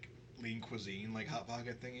 4 like lean cuisine like hot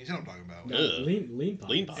pocket thingies. You know what I'm talking about? No, Ugh. lean Pockets.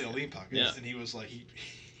 Lean Yeah, lean pockets. Yeah. And he was like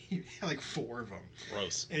he had like 4 of them,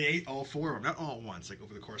 Gross. and he ate all 4 of them, not all at once, like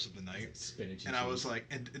over the course of the night. Spinach. And I was like,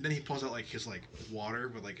 and then he pulls out like his like water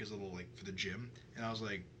with like his little like for the gym, and I was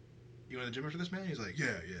like, "You going to the gym after this, man?" He's like, "Yeah.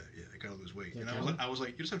 I gotta lose weight." Like And I was like,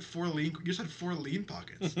 "You just had 4 lean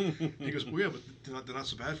pockets." And he goes, "Well, yeah, but they're not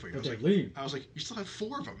so bad for you." But I was they're like, lean. I was like, "You still had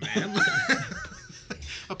 4 of them, man.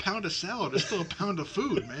 A pound of salad is still a pound of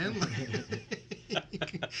food, man."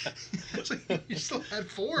 It's like you still had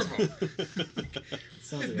 4 of them.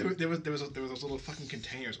 Sounds like There was those little fucking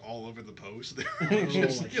containers all over the post. They Oh, were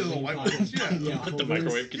just, like little lean white pockets. ones. Yeah. Yeah. the holders.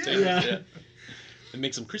 microwave Yeah. container. Yeah. Yeah. It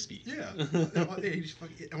makes them crispy. Yeah. He just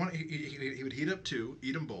he would heat up 2,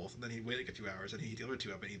 eat them both, and then he'd wait like a few hours, and he'd heat the other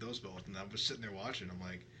 2 up and eat those both. And I was sitting there watching. I'm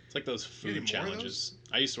like, It's like those You food need more of challenges.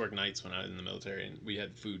 I used to work nights when I was in the military, and we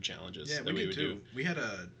had food challenges yeah, that we we did would too. do. We had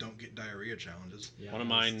a don't get diarrhea challenges. Yeah, One of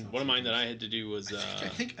that was mine, tough one of mine that I sometimes. had to do was, I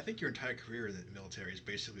think your entire career in the military is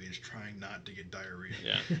basically just trying not to get diarrhea.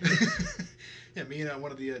 yeah, Yeah, me and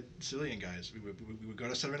one of the civilian guys, we would go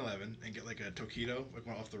to 7-Eleven and get like a Tokido, like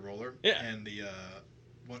one off the roller. Yeah. And the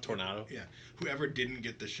one Tornado. Yeah. Whoever didn't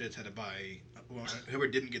get the shits had to buy. Whoever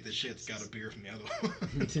didn't get the shits got a beer from the other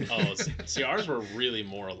one. Oh, see, ours were really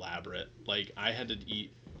more elaborate. Like I had to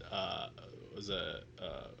eat, was a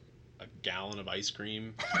gallon of ice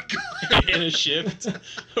cream Oh my god. in a shift,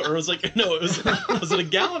 or it was like no, it was it a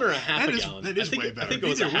gallon or a half a gallon? That is I think, way better. I think it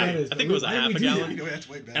was a Either half. way. I think it was a Why did half we a do that? gallon. You know, that's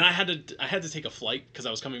way better. And I had to take a flight because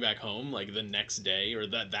I was coming back home like the next day or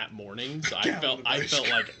that morning. So I Gallon felt of I ice felt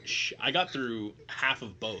cream. like I got through half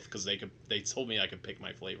of both because they told me I could pick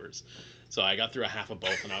my flavors. So I got through a half of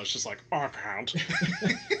both and I was just like, oh, I can't.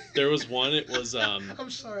 There was one. It was I'm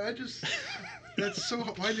sorry. That's so.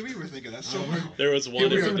 Why did we ever think of that? So I don't know. there was one.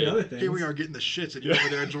 Here we Some of the It, other things. Here we are getting the shits, and you're over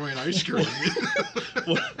there enjoying ice cream.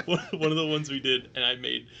 one of the ones we did, and I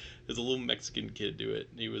made. There's a little Mexican kid do it.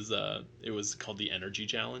 He was it was called the Energy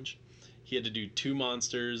Challenge. He had to do 2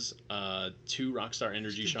 Monsters, 2 Rockstar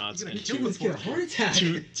Energy shots, gonna and kill two Let's get a heart attack.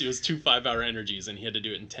 it was 2 5-hour energies, and he had to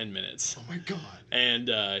do it in 10 minutes. Oh my god. And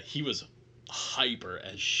he was hyper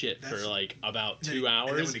as shit for That's- like about and then 2 he- and then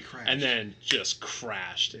hours, when he crashed. and then just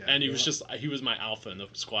crashed. Yeah. And he Yeah. was my alpha in the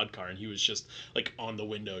squad car, and he was just like on the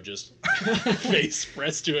window, just face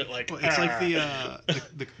pressed to it, like. Well, it's like "Ah."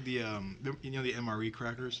 the you know the MRE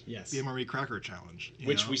crackers. Yes. The MRE cracker challenge. you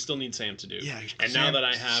Which know? we still need Sam to do. Yeah. And now that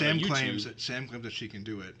I have Sam a YouTube, claims that she can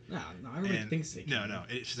do it. No, everybody And thinks they can. no.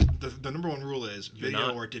 It's the number one rule is You're video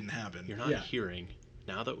not- or it didn't happen. you're not Yeah. hearing.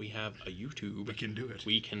 Now that we have a YouTube, We can do it.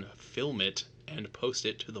 we can film it and post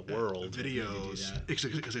it to the world. Videos, that.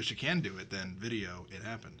 because if she can do it, then video it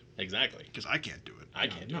happened. Exactly. Because I can't do it. I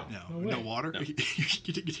can't do No. it. No, way. no water. No. You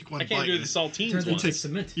take one I can't bite. do and the saltines Turns ones. into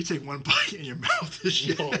cement. You take one bite and your mouth is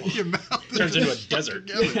shit. No. Your mouth Turns is into a stuck desert.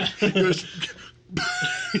 together. It goes-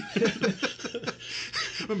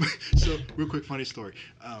 So, real quick, funny story,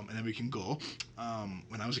 and then we can go.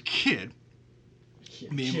 When I was a kid,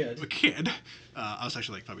 a kid, I was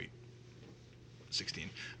actually like probably 16.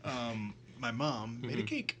 My mom made a Mhm.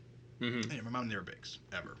 cake. Mhm. And my mom never bakes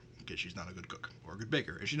ever because she's not a good cook or a good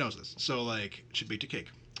baker, and she knows this. So like, she baked a cake.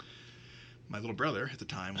 My little brother at the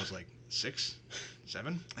time was like 6,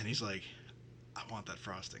 7, and he's like, "I want that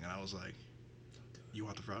frosting," and I was like, "You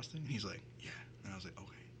want the frosting?" And he's like, "Yeah," and I was like,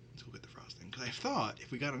 "Okay, let's go get the frosting," because I thought if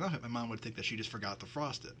we got enough, my mom would think that she just forgot to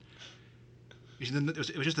frost it.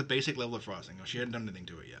 It was just a basic level of frosting. She hadn't done anything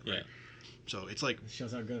to it yet. Yeah. Right? So it's like, It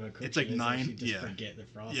shows how good of a cook It's like she is, 9 She just yeah. forget the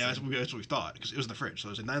frosting. yeah, that's what we thought, because it was in the fridge. So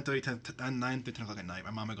it was at 9:30, 10 o'clock at night. My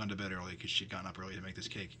mom had gone to bed early because she'd gotten up early to make this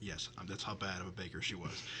cake. Yes, that's how bad of a baker she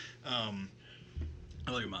was. I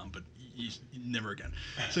love your mom, but never again.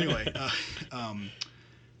 So anyway,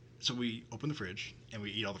 so we open the fridge and we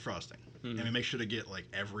eat all the frosting, and we make sure to get like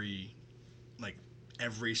every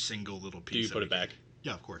single little piece. Do you that put we it back? can.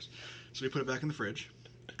 Yeah, of course. So we put it back in the fridge,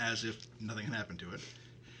 as if nothing had happened to it.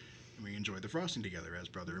 And we enjoyed the frosting together, as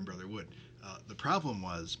brother and brother would. The problem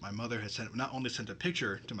was my mother had not only sent a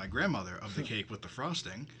picture to my grandmother of the cake with the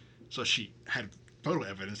frosting, So she had photo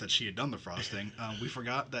evidence that she had done the frosting. We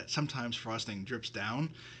forgot that sometimes frosting drips down,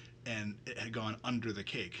 and it had gone under the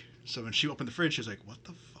cake. So when she opened the fridge, she was like, "What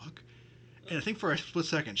the fuck?" And I think for a split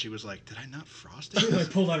second, she was like, "Did I not frost I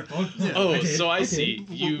it?" pulled out her phone. Yeah. Oh, did, so I did. see.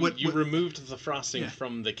 You What- removed the frosting Yeah.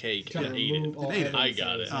 from the cake Trying and to ate it. remove all Ate it. I evidence got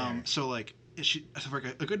that it. was there. So like she for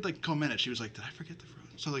like a good like couple minutes, she was like, "Did I forget the frost?"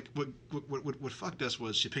 So like what fucked us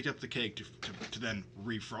was she picked up the cake to then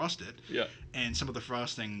refrost it, Yeah. and some of the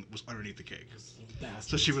frosting was underneath the cake. Bastards.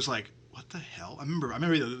 So she was like, "What the hell?" I remember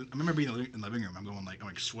being in the living room. I'm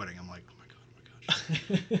like sweating. I'm like, "Oh my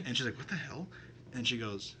god." And she's like, "What the hell?" And she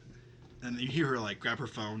goes, and you hear her like grab her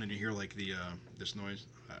phone, and you hear like the this noise.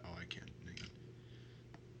 I can't. Hang on.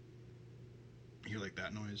 You hear like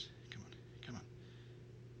that noise. Come on.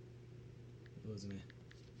 What was it?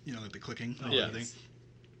 You know, like the clicking. Oh, Yeah. Thing.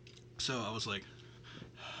 So I was like,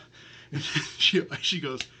 she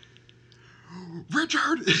goes,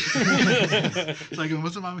 "Richard." So I go,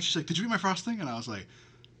 "What's up, Mom?" She's like, "Did you eat my frosting?" And I was like,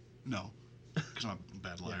 "No," because I'm a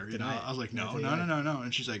bad liar. Yeah, you know? deny it. I was like, "No."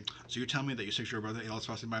 And she's like, "So you're telling me that your 6-year-old brother ate all this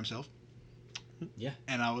frosting by himself?" Yeah.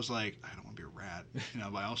 And I was like, "I don't want to be a rat,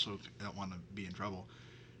 but I also don't want to be in trouble."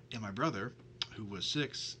 And my brother, who was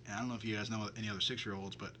 6, and I don't know if you guys know any other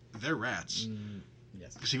 6-year-olds, but they're rats.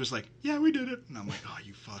 Yes. Because he was like, "Yeah, we did it," and I'm like, "Oh,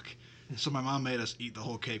 you fuck." So my mom made us eat the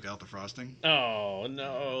whole cake without the frosting. Oh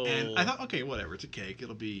no. And I thought, okay, whatever, it's a cake.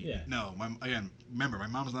 It'll be Yeah. no. Remember, my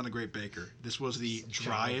mom's not a great baker. This was the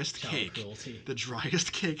driest Child cake, cruelty. the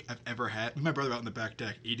driest cake I've ever had. Me and my brother out on the back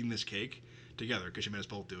deck eating this cake together because she made us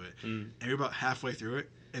both do it. And we were about halfway through it,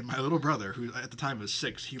 and my little brother, who at the time was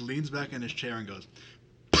 6, he leans back in his chair and goes.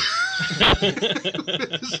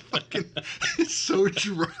 It's fucking, it's so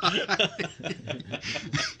dry.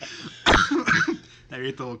 I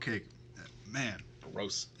ate the whole cake, man.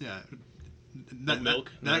 Gross. Yeah. No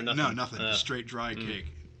milk? No, No, nothing? nothing. Straight dry cake.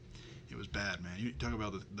 It was bad, man. You talk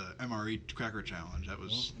about the MRE cracker challenge. That Well,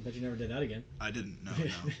 was. I bet you never did that again. I didn't. No.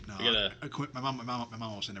 We gotta- I quit. My mom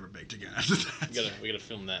almost never baked again after that. We gotta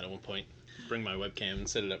film that at one point. Bring my webcam and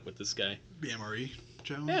set it up with this guy. The MRE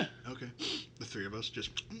challenge. Yeah. Okay. The 3 of us just.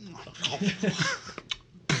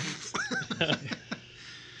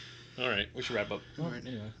 All right, we should wrap up. Well, Alright.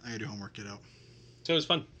 anyway. I gotta do homework. Get out. So it was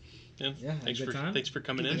fun. Yeah, had a Thanks good for time. thanks for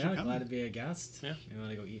coming in. Thanks for Yeah, coming. glad to be a guest. Yeah. You want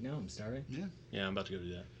to go eat now? I'm starving. Yeah, I'm about to go do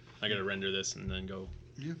that. I gotta render this and then go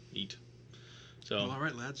Yeah. eat. So Well, all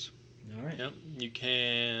right, lads. All right. yeah, you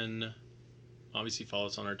can obviously follow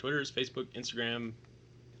us on our Twitters, Facebook, Instagram,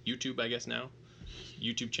 YouTube. I guess now.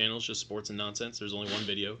 YouTube channel's just sports and nonsense. There's only one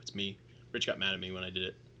video. It's me. Rich got mad at me when I did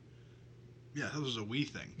it. Yeah, that was a wee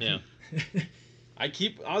thing. Yeah. I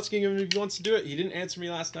keep asking him if he wants to do it. He didn't answer me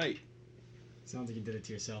last night. Sounds like you did it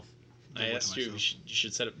to yourself. Did I what asked to you. You myself?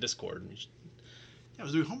 should set up Discord. And Yeah, I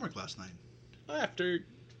was doing homework last night after.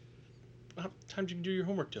 How time did you do your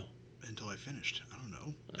homework till? until I finished. I don't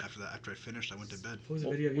know. After I finished, I went to bed. What was the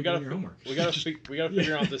Well, video of you we gotta doing your homework? we gotta we gotta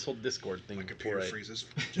figure out this whole Discord thing My before computer I freezes.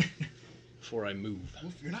 before I move.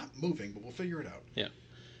 You're not moving, but we'll figure it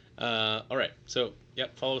out. All right. So,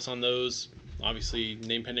 yep, follow us on those. Obviously,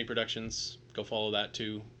 Name Pending Productions. Go follow that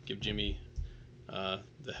too. Give Jimmy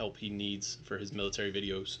the help he needs for his military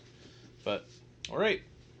videos. But, all right.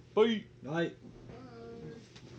 Bye. Bye.